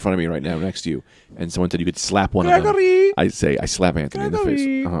standing in front of me right now, next to you, and someone said you could slap one of them, Gregory! I'd say I slap Anthony in the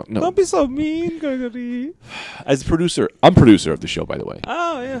face. No. Don't be so mean, Gregory. As producer, I'm producer of the show, by the way.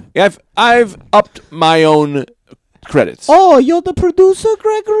 Oh, yeah. Yeah, I've upped my own credits. Oh, you're the producer,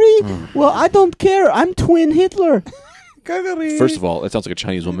 Gregory? Well, I don't care. I'm twin Hitler. Gregory. First of all, that sounds like a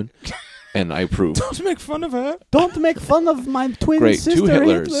Chinese woman, and I approve. Don't make fun of her. Don't make fun of my twin Great, sister, two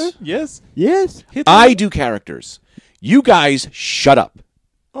Hitlers. Hitler. Yes. Yes. Hitler. I do characters. You guys, shut up.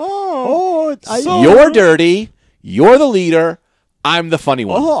 Oh. So- You're dirty. You're the leader. I'm the funny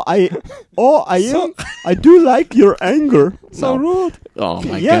one. I do like your anger. So rude. Oh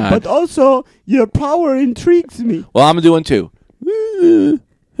my Yeah, god. but also your power intrigues me. Well, I'm doing two.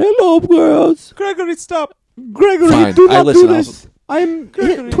 Hello, girls. Gregory, stop. Gregory, Fine, do I not listen do this. I'm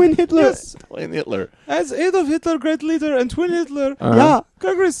Gregory. twin Hitler. Yes. Playing Hitler. As Adolf Hitler, great leader, and twin Hitler. Yeah.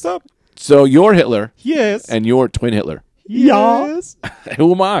 Gregory, stop. So you're Hitler, Yes. and you're twin Hitler. Yeah. Yes.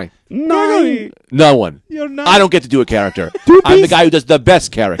 Who am I? Gregory, No one. you're not. I don't get to do a character. Doobies. I'm the guy who does the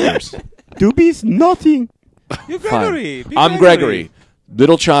best characters. Doobies, nothing. You're Fine. Gregory. Be I'm Gregory,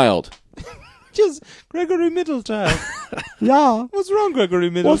 little child. Just Gregory Middlechild. Yeah. What's wrong, Gregory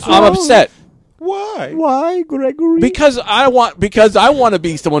What's Middlechild? I'm wrong? upset Why? Why, Gregory? because I want to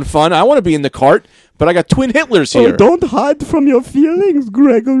be someone fun. I want to be in the cart, but I got twin Hitlers here. Oh, don't hide from your feelings,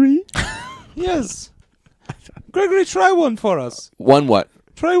 Gregory. Yes. Gregory, try one for us. One what?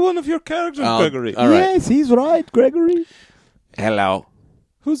 Try one of your characters, Oh, Gregory. all right. Yes, he's right, Gregory. Hello.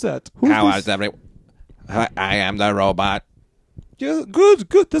 Who's that? Who's How this? is everyone? I am the robot. Yeah, good.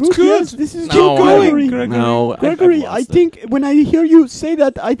 That's Who's good. this? This is No, Jim I- Gregory. Gregory. No, Gregory, I think when I hear you say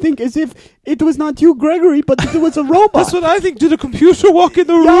that, I think as if it was not you, Gregory, but it was a robot. That's what I think. Did a computer walk in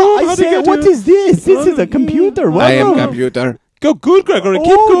the room? Yeah, I How'd he said, get what here? is this? This is a computer. What? I am computer. Go good, Gregory. Keep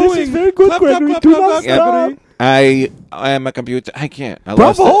Oh, going. this is very good, clap, Gregory. Clap, Do clap, not clap, stop. Gregory. I am a computer. I can't. I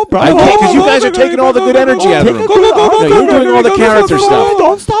Bravo, lost it. bravo. I can't because you Go, guys are Gregory, taking all the go, good go, energy go, out of Take the a room. good- No, oh, you're doing all the go, character go, go, stuff. go.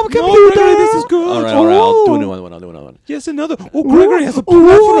 Don't stop, No, computer. Gregory, this is good. All right. I'll do another one. I'll do another one. Yes, another. Oh, Gregory has a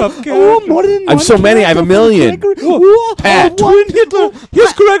plethora of Oh, characters. more than I'm one so many, I have a character million. for Gregory. Oh, Pat. Twin Hitler.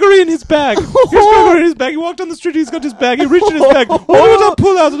 Here's Gregory in his bag. Here's Gregory in his bag. He walked down the street. He's got his bag. He reached in his bag. Oh, to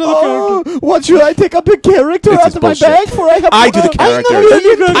pull out another character. What should I take up a character This out is of my bullshit. bag? For I have. I do the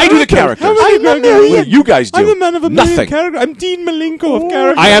characters. I do the characters. How many I'm a Gregory? million. What do you guys do? I'm a man of a million Nothing. characters. I'm Dean Malenko of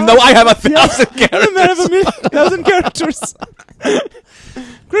characters. I have 1,000 I'm a man of characters. a thousand characters.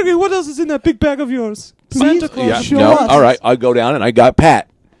 Gregory, what else is in that big bag of yours? Santa Claus. Yeah, Sure. no. All right. I'll go down and I got Pat.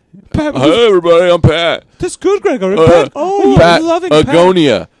 Pat, Hey, everybody. I'm Pat. that's good, Gregory. Pat. Oh, Pat I'm loving Pat.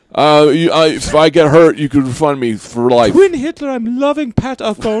 Agonia. If I get hurt, you can refund me for life. Twin Hitler, I'm loving Pat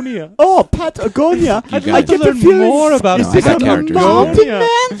Agonia. Oh, Patagonia. I'd I like get to the learn feeling. more about Is No, this I got a characters. mountain Yeah.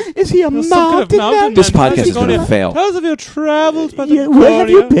 man? Is he a There's some kind of mountain man? This man. podcast is going to Patagonia. fail. Tell us of your travels, Yeah, Patagonia. where have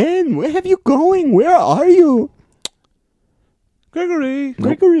you been? Where have you going? Where are you, Gregory,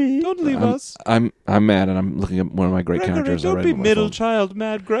 Gregory? don't leave us. I'm mad, and I'm looking at one of my great Gregory, characters. don't already be on my middle phone. child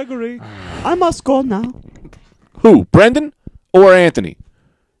mad, Gregory. I must go now. Who? Brendan or Anthony?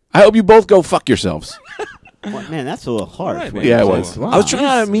 I hope you both go fuck yourselves. Well, man, that's a little harsh. Right, man. man. Yeah, it Wow. was. I was trying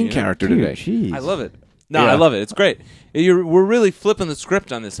out a mean Yeah. character Dude, today. jeez. I love it. No, Yeah. I love it. It's great. We're really flipping the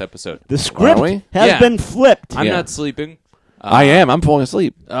script on this episode. The script Are we? has Yeah. been flipped. I'm Yeah. not sleeping. I am. I'm falling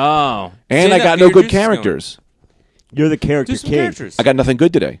asleep, Oh. and See, I that got no your good juice is going. characters. You're the character Do some king. characters. I got nothing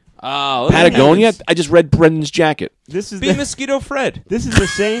good today. Oh, Patagonia. I just read Brendan's jacket. This is Be Mosquito Fred. this is the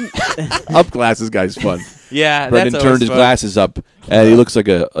same. Up glasses, guy's fun. Yeah, Brendan that's turned his fun. glasses up, and he looks like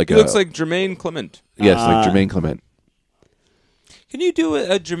a He looks like Jermaine Clement. yes, like Jermaine Clement. Can you do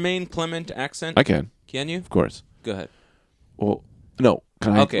a Jermaine Clement accent? I can, Can you? of course. Go ahead. Well, no.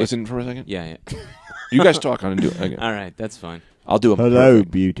 Can I Okay. listen for a second? Yeah. You guys talk on and do it. Okay. All right, that's fine. I'll do it. Hello,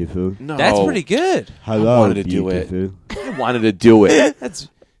 perfect. beautiful. No, That's pretty good. Hello, wanted to do it. beautiful. I wanted to do it.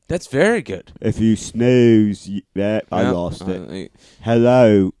 That's very good. If you snooze, I Yeah. lost it.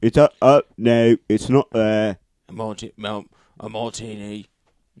 Hello, it's up. No, it's not there. A martini.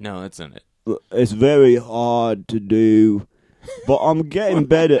 No, that's not it. It's very hard to do, but I'm getting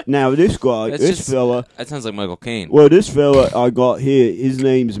better now. This guy, That's this just- fella. That sounds like Michael Caine. Well, this fella I got here, his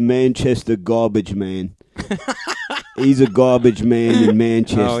name's Manchester Garbage Man. He's a garbage man in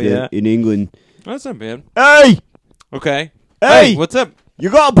Manchester, Oh, yeah. in England. That's not bad. Hey, Okay. Hey! what's up? you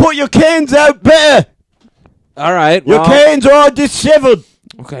gotta put your cans out better. All right. Your Well, cans are disheveled.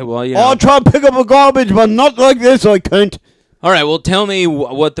 okay. Well, you I'll know. try and pick up a garbage, but not like this. I can't. All right. Well, tell me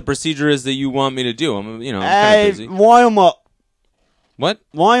what the procedure is that you want me to do. I'm kind of Hey, busy. wind 'em up. What?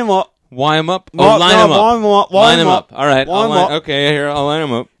 Wind 'em up. Why him up? No, Oh, line no, him up. wind 'em up. Line Wind him 'em up. All right. Wind 'em up. Okay, here. I'll line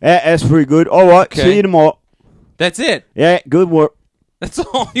him up. That's pretty good. All right. Okay. See you tomorrow. That's it. Yeah, good work. That's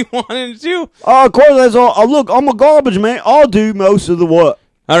all you wanted to do. Oh, of course, that's all. Look, I'm a garbage man. I'll do most of the work.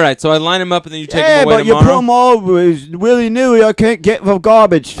 All right. So I line him up, and then you take Yeah, him away but you tomorrow. put them over willy-nilly. I can't get the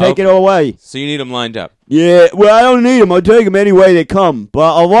garbage. Take Okay. it away. So you need him lined up. Yeah, well, I don't need them. I take them any way they come.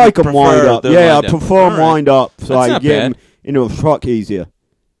 But I like them prefer wind up. them Yeah, lined I up. prefer All them right. wind up so That's I not can get bad. them into a truck easier.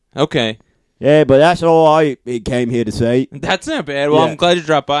 Okay. Yeah, but that's all I came here to say. That's not bad. Well, Yeah. I'm glad you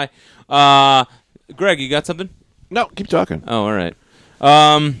dropped by. Greg, you got something? No, keep talking. Oh, all right.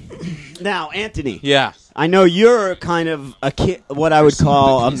 Now, Anthony, Yeah. I know you're kind of what I would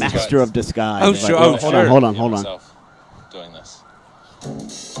call a master of disguise. Oh, Like, sure. well, Oh, hold sure. on, hold on, hold on. Myself doing this.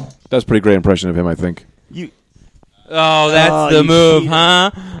 That's a pretty great impression of him, I think. You, Oh, that's Oh, the you move, cheater.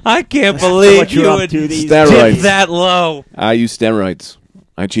 huh? I can't what believe you're you up would to these Steroids. dip that low. I used steroids.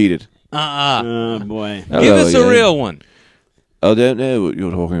 I cheated. Oh boy. Give us a real one. I don't know what you're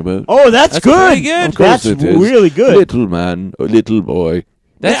talking about. Oh, that's That's good. pretty good. Of course That's it is. really good. Little man, or little boy.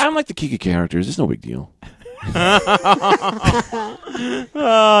 That's- I'm like the Kiki characters. It's no big deal.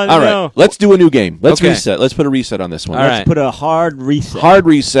 Oh, All right, let's do a new game. Let's Okay. reset. Let's put a reset on this one. All Let's right. put a hard reset. Hard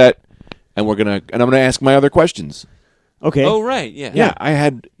reset, and I'm gonna ask my other questions. Okay. Oh, right. Yeah. Yeah, I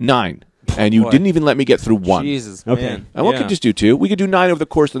had 9, and you Boy. didn't even let me get through 1. Jesus. Okay. Man. And we Yeah. could just do 2. We could do 9 over the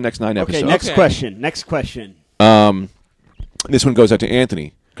course of the next 9 Okay. episodes. Next Okay. question. Next question. This one goes out to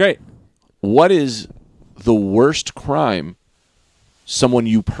Anthony. Great. What is the worst crime someone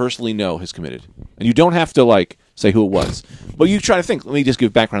you personally know has committed? And you don't have to say who it was, but you try to think. Let me just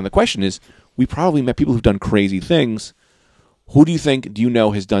give background. The question is: we probably met people who've done crazy things. Who do you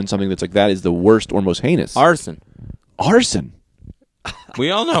know has done something that's like that is the worst or most heinous? Arson. Arson. We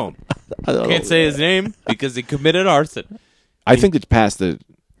all know him. Can't say his name because he committed arson. I think it's past the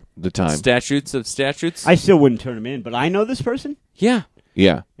time. Statutes of statutes. I still wouldn't turn him in, but I know this person, Yeah.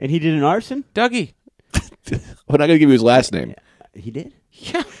 Yeah, and he did an arson. Dougie. we're not going to give you his last name. He did.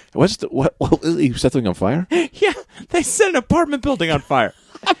 Yeah. What's the what? He set something on fire? Yeah. They set an apartment building on fire.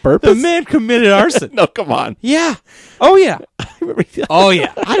 On purpose? The man committed arson. No, come on. Yeah. Oh, yeah. Oh,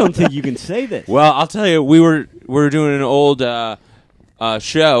 yeah. I don't think you can say this. Well, I'll tell you, we were doing an old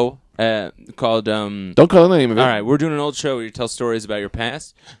show called. Don't call the name of it. All right, we're doing an old show where you tell stories about your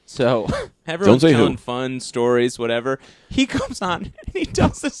past. So everyone's Don't say telling who. fun stories, whatever. He comes on and he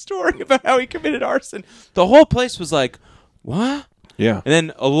tells this story about how he committed arson. The whole place was like, "What?" Yeah. And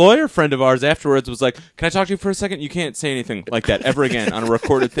then a lawyer friend of ours afterwards was like, "Can I talk to you for a second? You can't say anything like that ever again on a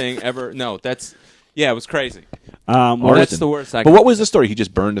recorded thing ever." No, that's it was crazy. Well, Well, that's Arson. the worst. But what was the story? He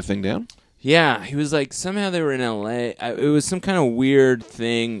just burned the thing down? Yeah, he was like somehow they were in L.A. It was some kind of weird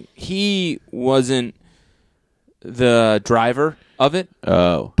thing. He wasn't the driver of it,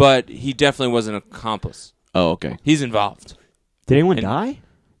 Oh. but he definitely was an accomplice. Oh, okay. He's involved. did anyone And- die?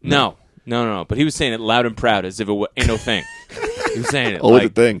 No. But he was saying it loud and proud as if it ain't no thing. He was saying it. Oh,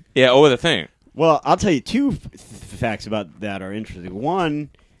 like, the thing. Yeah, the thing. Well, I'll tell you two facts about that are interesting. One,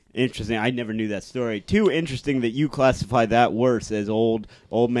 interesting. I never knew that story. Two, interesting that you classify that worse as old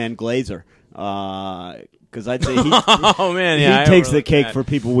man Glazer. Because I'd say he, Oh man, he yeah. I takes the overlooked cake that. for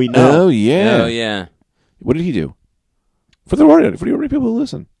people we know. Oh, yeah. Oh yeah. What did he do? For the people who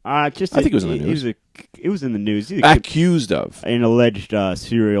listen. Just I think it was in the news. It was in the news. He's a- Accused of. an alleged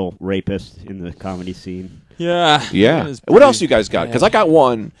serial rapist in the comedy scene. Yeah. Yeah. It was What else pretty you guys got? Because bad. I got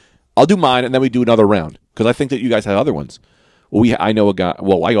one. I'll do mine, and then we do another round. Because I think that you guys have other ones. Well, I know a guy.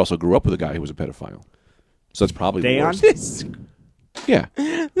 Well, I also grew up with a guy who was a pedophile. So that's probably the Dayon? worst. This Yeah.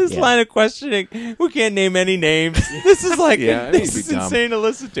 this Yeah. line of questioning, we can't name any names. This is like Yeah, it this needs to is be dumb. insane to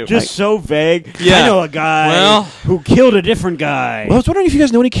listen to. Just so vague. Yeah. I know a guy Well- who killed a different guy. Well, I was wondering if you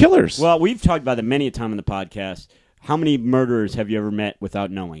guys know any killers. Well, we've talked about it many a time in the podcast. How many murderers have you ever met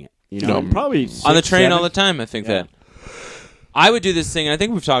without knowing it? You know, No. probably on the 6, train 7. all the time. I think Yeah. that I would do this thing. I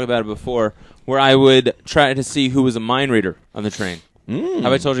think we've talked about it before, where I would try to see who was a mind reader on the train.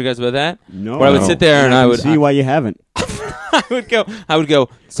 Have I told you guys about that? No. Where I would sit there and I can would see why you haven't. I would go.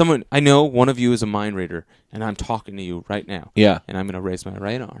 Someone I know. One of you is a mind reader, and I'm talking to you right now. Yeah. And I'm going to raise my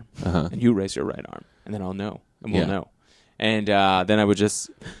right arm, Uh-huh. and you raise your right arm, and then I'll know, and we'll Yeah. know. And then I would just,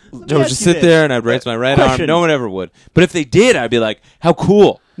 ask just you sit this. there, and I'd raise my right arm. Question. No one ever would. But if they did, I'd be like, "How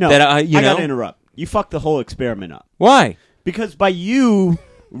cool!" No, that I know gotta interrupt. You fucked the whole experiment up why. because by you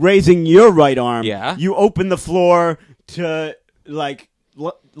raising your right arm, Yeah. you open the floor to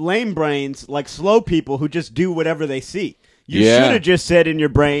lame brains, like slow people who just do whatever they see. You Yeah. should have just said in your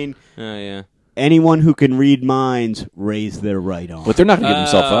brain, Oh yeah. anyone who can read minds raise their right arm. But they're not going to give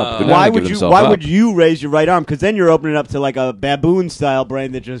themselves up. They're not Why gonna give would you? themselves Why up. would you raise your right arm? Because then you're opening up to like a baboon style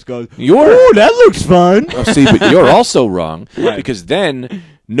brain that just goes, You're- "Ooh, that looks fun." Oh, see, but you're also wrong because then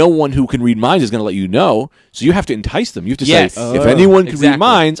no one who can read minds is going to let you know. So you have to entice them. You have to Yes. say, if anyone can read Exactly.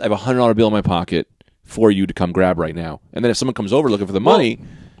 minds, I have $100 bill in my pocket for you to come grab right now. And then if someone comes over looking for the money,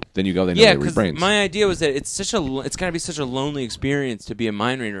 then you go, they know Yeah, they read because brains. my idea was that it's got to be such a lonely experience to be a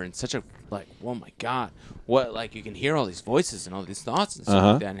mind reader, and such a like, oh my god, what like you can hear all these voices and all these thoughts and stuff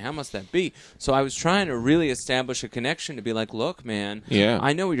like that, and how must that be? So I was trying to really establish a connection to be like, look, man, Yeah.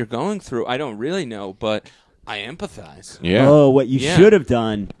 I know what you're going through. I don't really know, but I empathize. yeah. Oh, what you Yeah. should have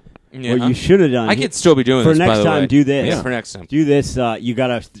done. Yeah. What you should have done. I could still be doing for this by next the time. way. Do this. Yeah, for next time. Do this. You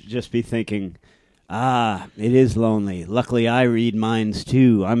gotta just be thinking. It is lonely. Luckily, I read minds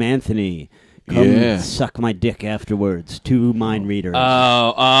too. I'm Anthony. Come Yeah. suck my dick afterwards. 2 mind readers.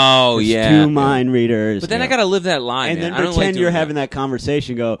 Oh, There's yeah. 2 mind readers. But then I gotta live that line, and man. then I don't like pretend doing you're that. having that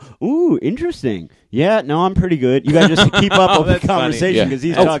conversation. Go, ooh, interesting. Yeah, no, I'm pretty good. You gotta just keep up with That's the funny. conversation Yeah. because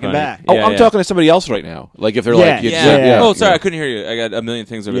he's That's talking funny. back. Oh, Yeah, I'm yeah. talking to somebody else right now. Like if they're Yeah, like, Yeah. Oh, sorry, yeah. I couldn't hear you. I got a million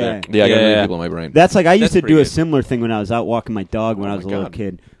things over Yeah. there. Yeah, I got a million people in my brain. That's like I used That's to pretty do a good. similar thing when I was out walking my dog when I was a my little God.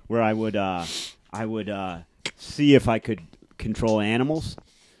 kid, where I would see if I could control animals.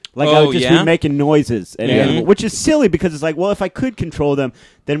 Like I Oh, would just yeah? be making noises at Yeah. animals, which is silly because it's like, well, if I could control them,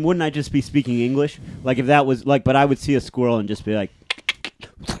 then wouldn't I just be speaking English? Like if that was like, but I would see a squirrel and just be like,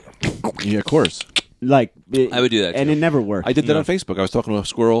 Yeah, of course. I would do that, and too. it never worked. I did that on Facebook. I was talking to a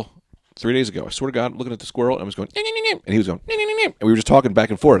squirrel 3 days ago. I swear to God, looking at the squirrel, and I was going, "Nyeh, nyeh, nyeh," and he was going, "Nyeh, nyeh, nyeh," and we were just talking back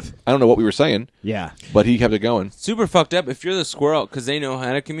and forth. I don't know what we were saying, Yeah. but he kept it going. Super fucked up if you're the squirrel because they know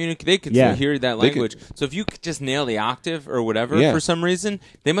how to communicate. They can Yeah. hear that They can- language. So if you could just nail the octave or whatever Yeah. for some reason,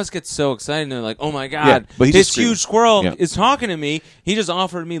 they must get so excited. And they're like, "Oh my god, Yeah, but he's this just huge screaming. squirrel Yeah. is talking to me. He just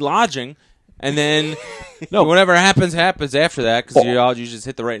offered me lodging." And then No. whatever happens after that because you just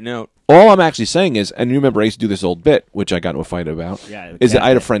hit the right note. All I'm actually saying is, and you remember I used to do this old bit, which I got into a fight about, Yeah, is that cat I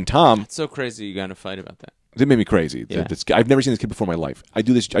had a bit. friend, Tom. It's so crazy you got in a fight about that. It made me crazy. Yeah. I've never seen this kid before in my life. I used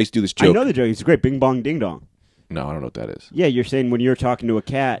to do this joke. I know the joke. It's great. Bing bong ding dong. No, I don't know what that is. Yeah, you're saying when you're talking to a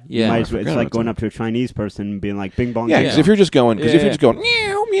cat, Yeah. you might I as well, it's forgot like about going that. up to a Chinese person and being like, "Bing bong." Yeah, ding because dong." if you're just going,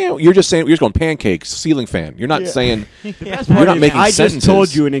 meow meow, you're just going pancakes, ceiling fan. You're not saying. The best You're part not is making I just sentences.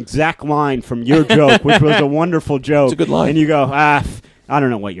 told you an exact line from your joke, which was a wonderful joke. It's a good line. And you go, I don't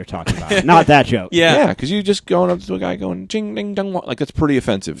know what you're talking about. Not that joke. Yeah, because you just going up to a guy going ching ding dong, like that's pretty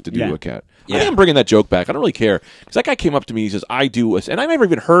offensive to do Yeah. to a cat. I Yeah. think I'm bringing that joke back. I don't really care because that guy came up to me. He says, "I do," and I've never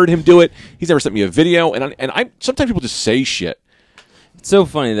even heard him do it. He's never sent me a video, and I sometimes people just say shit. It's so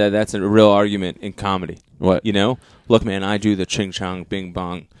funny that that's a real argument in comedy. What? You know? Look, man, I do the ching chong bing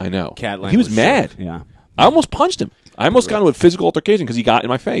bong. I know. Cat He was language mad. joke. Yeah. I almost punched him. I almost got into a physical altercation because he got in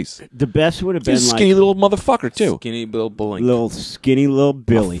my face. The best would have been He's a like skinny little motherfucker too. Skinny Bill Bulling. little skinny little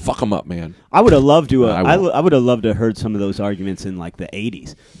Billy. Fuck him up, man. I would have loved to. I won't. I would have loved to have heard some of those arguments in like the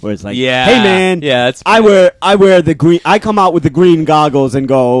 '80s, where it's like, Yeah. "Hey man, Yeah, that's I wear the green. I come out with the green goggles and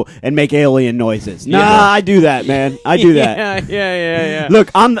go and make alien noises. Nah, Yeah. I do that, man. I do that. Yeah. Look,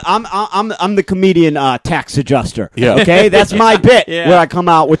 I'm the comedian tax adjuster. Yeah. Okay, that's my bit Yeah. where I come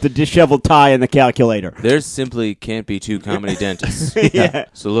out with the disheveled tie and the calculator. There simply can't be two comedy dentists. Yeah.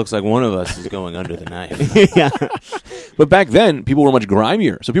 So it looks like one of us is going under the knife. Yeah. But back then, people were much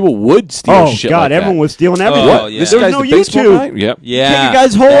grimier, so people would steal Oh shit. God, like that. everyone was stealing Oh, everything. What? yeah. This There was guy's no the baseball YouTube. guy? Yep. Yeah. Take a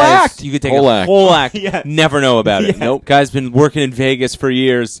guy's whole Yes, act. You could take Whole a act. whole act. Yeah. Never know about it. Yeah. Nope. Guy's been working in Vegas for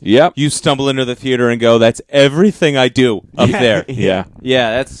years. Yep. You stumble into the theater and go, that's everything I do up there. Yeah.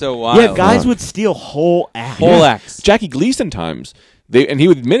 Yeah, that's so wild. Yeah, guys would steal whole acts. Whole acts. Jackie Gleason times. And he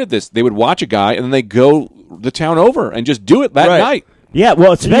admitted this. They would watch a guy and then they go the town over and just do it that Right. night. Yeah,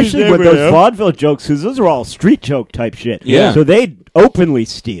 well, especially with never those know. vaudeville jokes, because those are all street joke type shit. Yeah. So they'd openly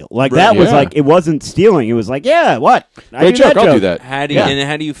steal. Like, that was Yeah. like, it wasn't stealing. It was like, yeah, what? I Great do joke. that I'll do that. How do you, Yeah. and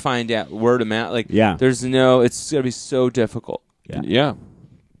how do you find out word of mouth? Like, Yeah. there's no. It's gonna be so difficult. Yeah.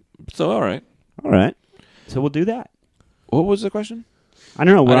 So, all right. All right. So we'll do that. What was the question? I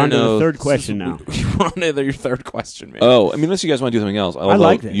don't know. We're I on don't to know. the third question now. We're on to your third question, man. Oh, I mean, unless you guys want to do something else. Although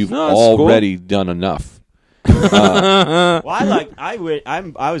like this. You've No, it's cool. already done enough. Well,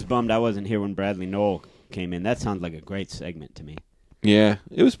 I was bummed I wasn't here when Bradley Noel came in. That sounds like a great segment to me. Yeah,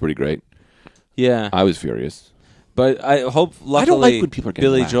 it was pretty great. Yeah, I was furious. but I hope. Luckily, I don't like when people are getting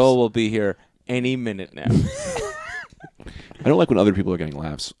Billy laughs. Joel will be here any minute now. I don't like when other people are getting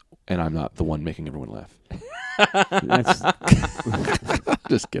laughs and I'm not the one making everyone laugh. That's,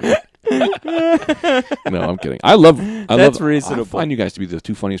 Just kidding. No, I'm kidding. That's reasonable. I find you guys to be the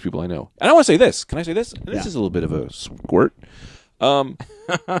two funniest people I know. And I want to say this. Can I say this? This is a little bit of a squirt.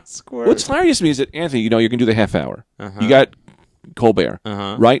 Squirt. What's hilarious to me is that, Anthony, you know, you can do the half hour. Uh-huh. You got Colbert,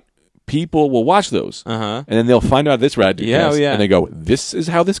 Uh-huh. right? People will watch those, Uh-huh. and then they'll find out this Rad Dude Yeah, cast, oh, yeah. and they go, "This is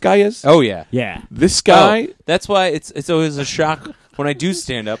how this guy is. Oh yeah. Yeah. This guy." Oh, that's why it's always a shock when I do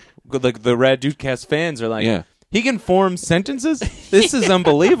stand up. Like the Rad Dudecast fans are like, Yeah. he can form sentences. This is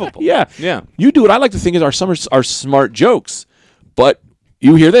unbelievable. Yeah, Yeah. You do what I like to think is our smart jokes, but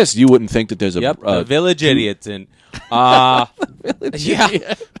you hear this, you wouldn't think that there's a Yep. The village idiots and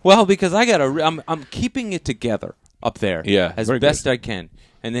yeah. Well, because I'm keeping it together up there. Yeah, As very best good. I can,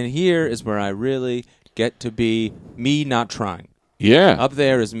 and then here is where I really get to be me, not trying. Yeah. Up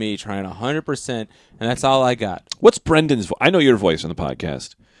there is me trying 100%, and that's all I got. What's Brendan's voice? I know your voice on the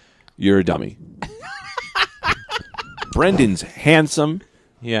podcast. You're a dummy. Brendan's handsome,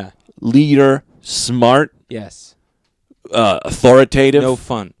 Yeah. leader, smart, Yes. authoritative, No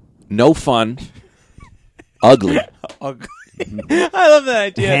fun. no fun, ugly. I love that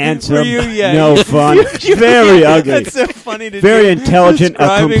idea. Handsome, For you, yeah. no fun, very ugly, That's so funny to very do. intelligent, a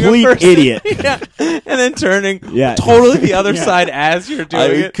Describing complete person. idiot. Yeah. And then turning Yeah. totally the other Yeah. side as you're doing I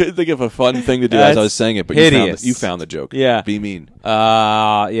it. couldn't think of a fun thing to do as I was That's saying it, but hideous. you found the joke. Yeah. Be mean.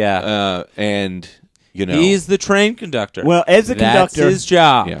 Yeah. And, you know. He's the train conductor. Well, as the That's conductor, his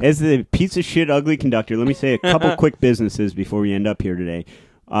job. Yeah. as the piece of shit ugly conductor, let me say a couple quick businesses before we end up here today.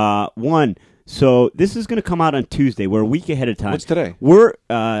 One, so this is going to come out on Tuesday. We're a week ahead of time. What's today? We're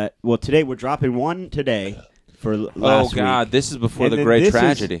today we're dropping one today for last Oh, God. week. This is before And the then great this is-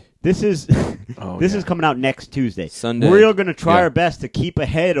 tragedy. This is Oh, this yeah. is coming out next Tuesday. Sunday. We're going to try Yeah. our best to keep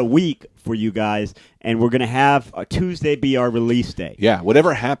ahead a week for you guys, and we're going to have Tuesday be our release day. Yeah,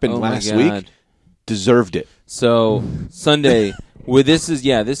 whatever happened Oh, my last God. week deserved it. So, Sunday. Well, this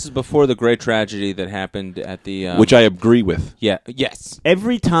is before the great tragedy that happened at the Which I agree with. yeah, yes.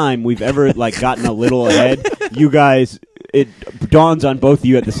 Every time we've ever gotten a little ahead, you guys, it dawns on both of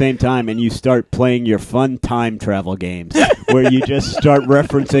you at the same time, and you start playing your fun time travel games where you just start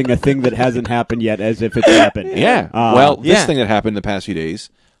referencing a thing that hasn't happened yet as if it's happened. Yeah. Uh, Well, this yeah. thing that happened the past few days,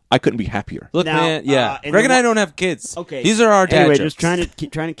 I couldn't be happier. Look, Now, man, yeah. and Greg and then I don't have kids. Okay. These are our dad Anyway, jokes. just trying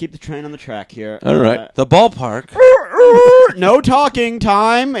to keep the train on the track here. All right. The ballpark. No talking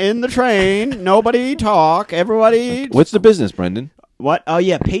time in the train. Nobody talk. Everybody. What's the business, Brendan? What? Oh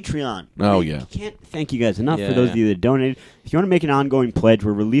yeah, Patreon. Oh, yeah. I can't thank you guys enough for Yeah. those of you that donated. If you want to make an ongoing pledge,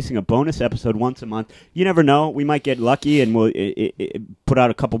 we're releasing a bonus episode once a month. You never know; we might get lucky and we'll put out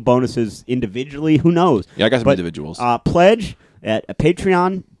a couple bonuses individually. Who knows? Yeah, I got some But, individuals. Pledge at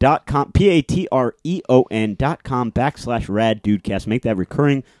patreon.com, patreon.com/raddudecast. Make that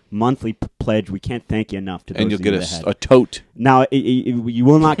recurring monthly pledge. We can't thank you enough to those And you'll of you get that have. a tote. Now, you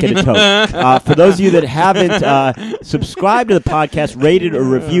will not get a tote. For those of you that haven't subscribed to the podcast, rated or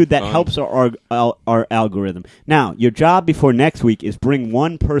reviewed, that helps our algorithm. Now, your job before next week is bring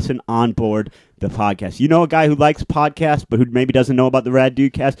one person on board the podcast. You know a guy who likes podcasts, but who maybe doesn't know about the Rad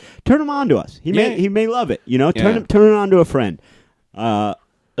Dudecast? Turn him on to us. He may love it. You know, turn it on to a friend.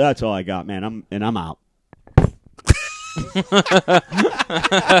 That's all I got, man. I'm out.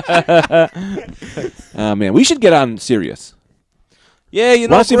 Man, we should get on Sirius. Yeah, you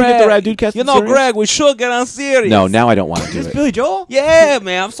know, Wanna see if we Greg. get the Rad Dudecast You in know, Sirius? Greg, we should get on Sirius. No, now I don't want to do it. Billy Joel? Yeah,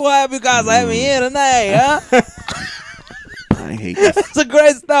 man. I'm so happy you guys have me here tonight, huh? I hate this. It's a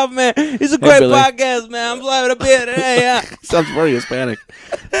great stuff, man. It's a great Billy. podcast, man. I'm so happy to be here today, yeah. Sounds very Hispanic.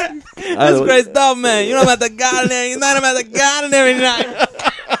 That's great stuff, man. You know I'm at the garden every night. I'm at the garden every night.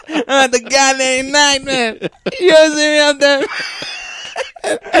 I'm at the garden every night, man. You ever see me out there?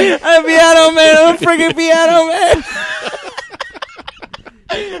 I'm a piano man. I'm a freaking piano man.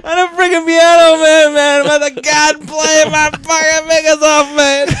 I'm a freaking piano man. I'm at the garden playing my fucking fingers off,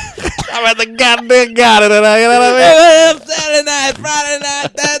 man. I'm at the goddamn garden tonight, you know what I mean? Saturday night, Friday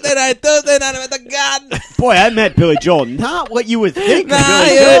night, Thursday night, Tuesday night, I'm at the garden. Boy, I met Billy Joel. Not what you would think of Nah,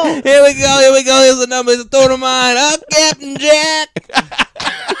 Billy here Joel. we go. Here's the number. It's a thought of mine. Oh, Captain Jack.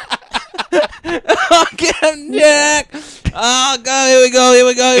 Oh, Captain Jack. Oh, God, here we go.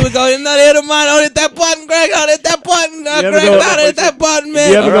 You're not here to mine. Don't hit that button, Greg. Don't hit that button. You ever Greg, go- don't hit that button,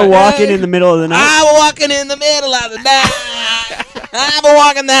 man. You ever go All walking right. in the middle of the night? I'm walking in the middle of the night. I'm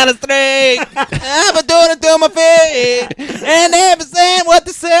walking down the street. I'm doing it to my feet. And they haven't saying what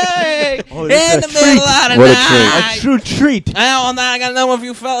to say. Oh, this is in a the middle treat. of the What a night. A true treat. I got another one for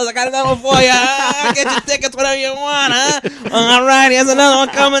you fellas. I got another one for you. I'll get your tickets, whatever you want, huh? All right, here's another one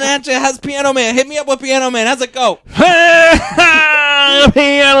coming at you. How's Piano Man? Hit me up with Piano Man. How's it go?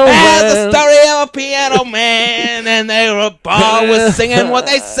 piano As the story of a piano man, and they were all was singing what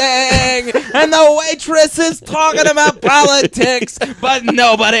they sang, and the waitress is talking about politics, but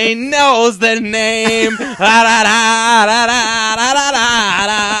nobody knows their name.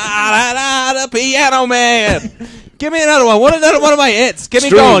 The piano man. Give me another one. What another one of my hits? Get me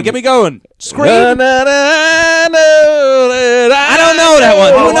Stream. going. Get me going. Scream. I I don't know that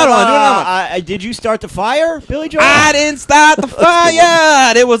one. Do another one. Do another one. Did you start the fire, Billy Joel? I didn't start the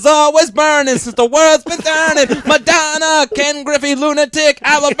fire. It was always burning since the world's been turning. Madonna, Ken Griffey, lunatic,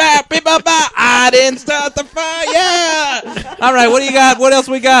 Alabama, I didn't start the fire. All right, what do you got? What else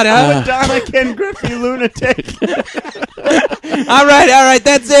we got? Huh? Donna Ken Griffey, lunatic. All right.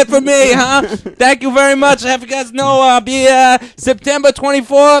 That's it for me, huh? Thank you very much. Have you guys know I'll be September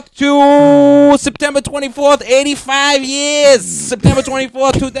 24th to September 24th, 85 years. September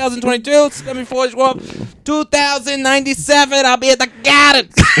 24th, 2022. September 24th, 2097. I'll be at the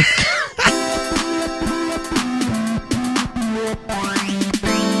Gardens. Bye.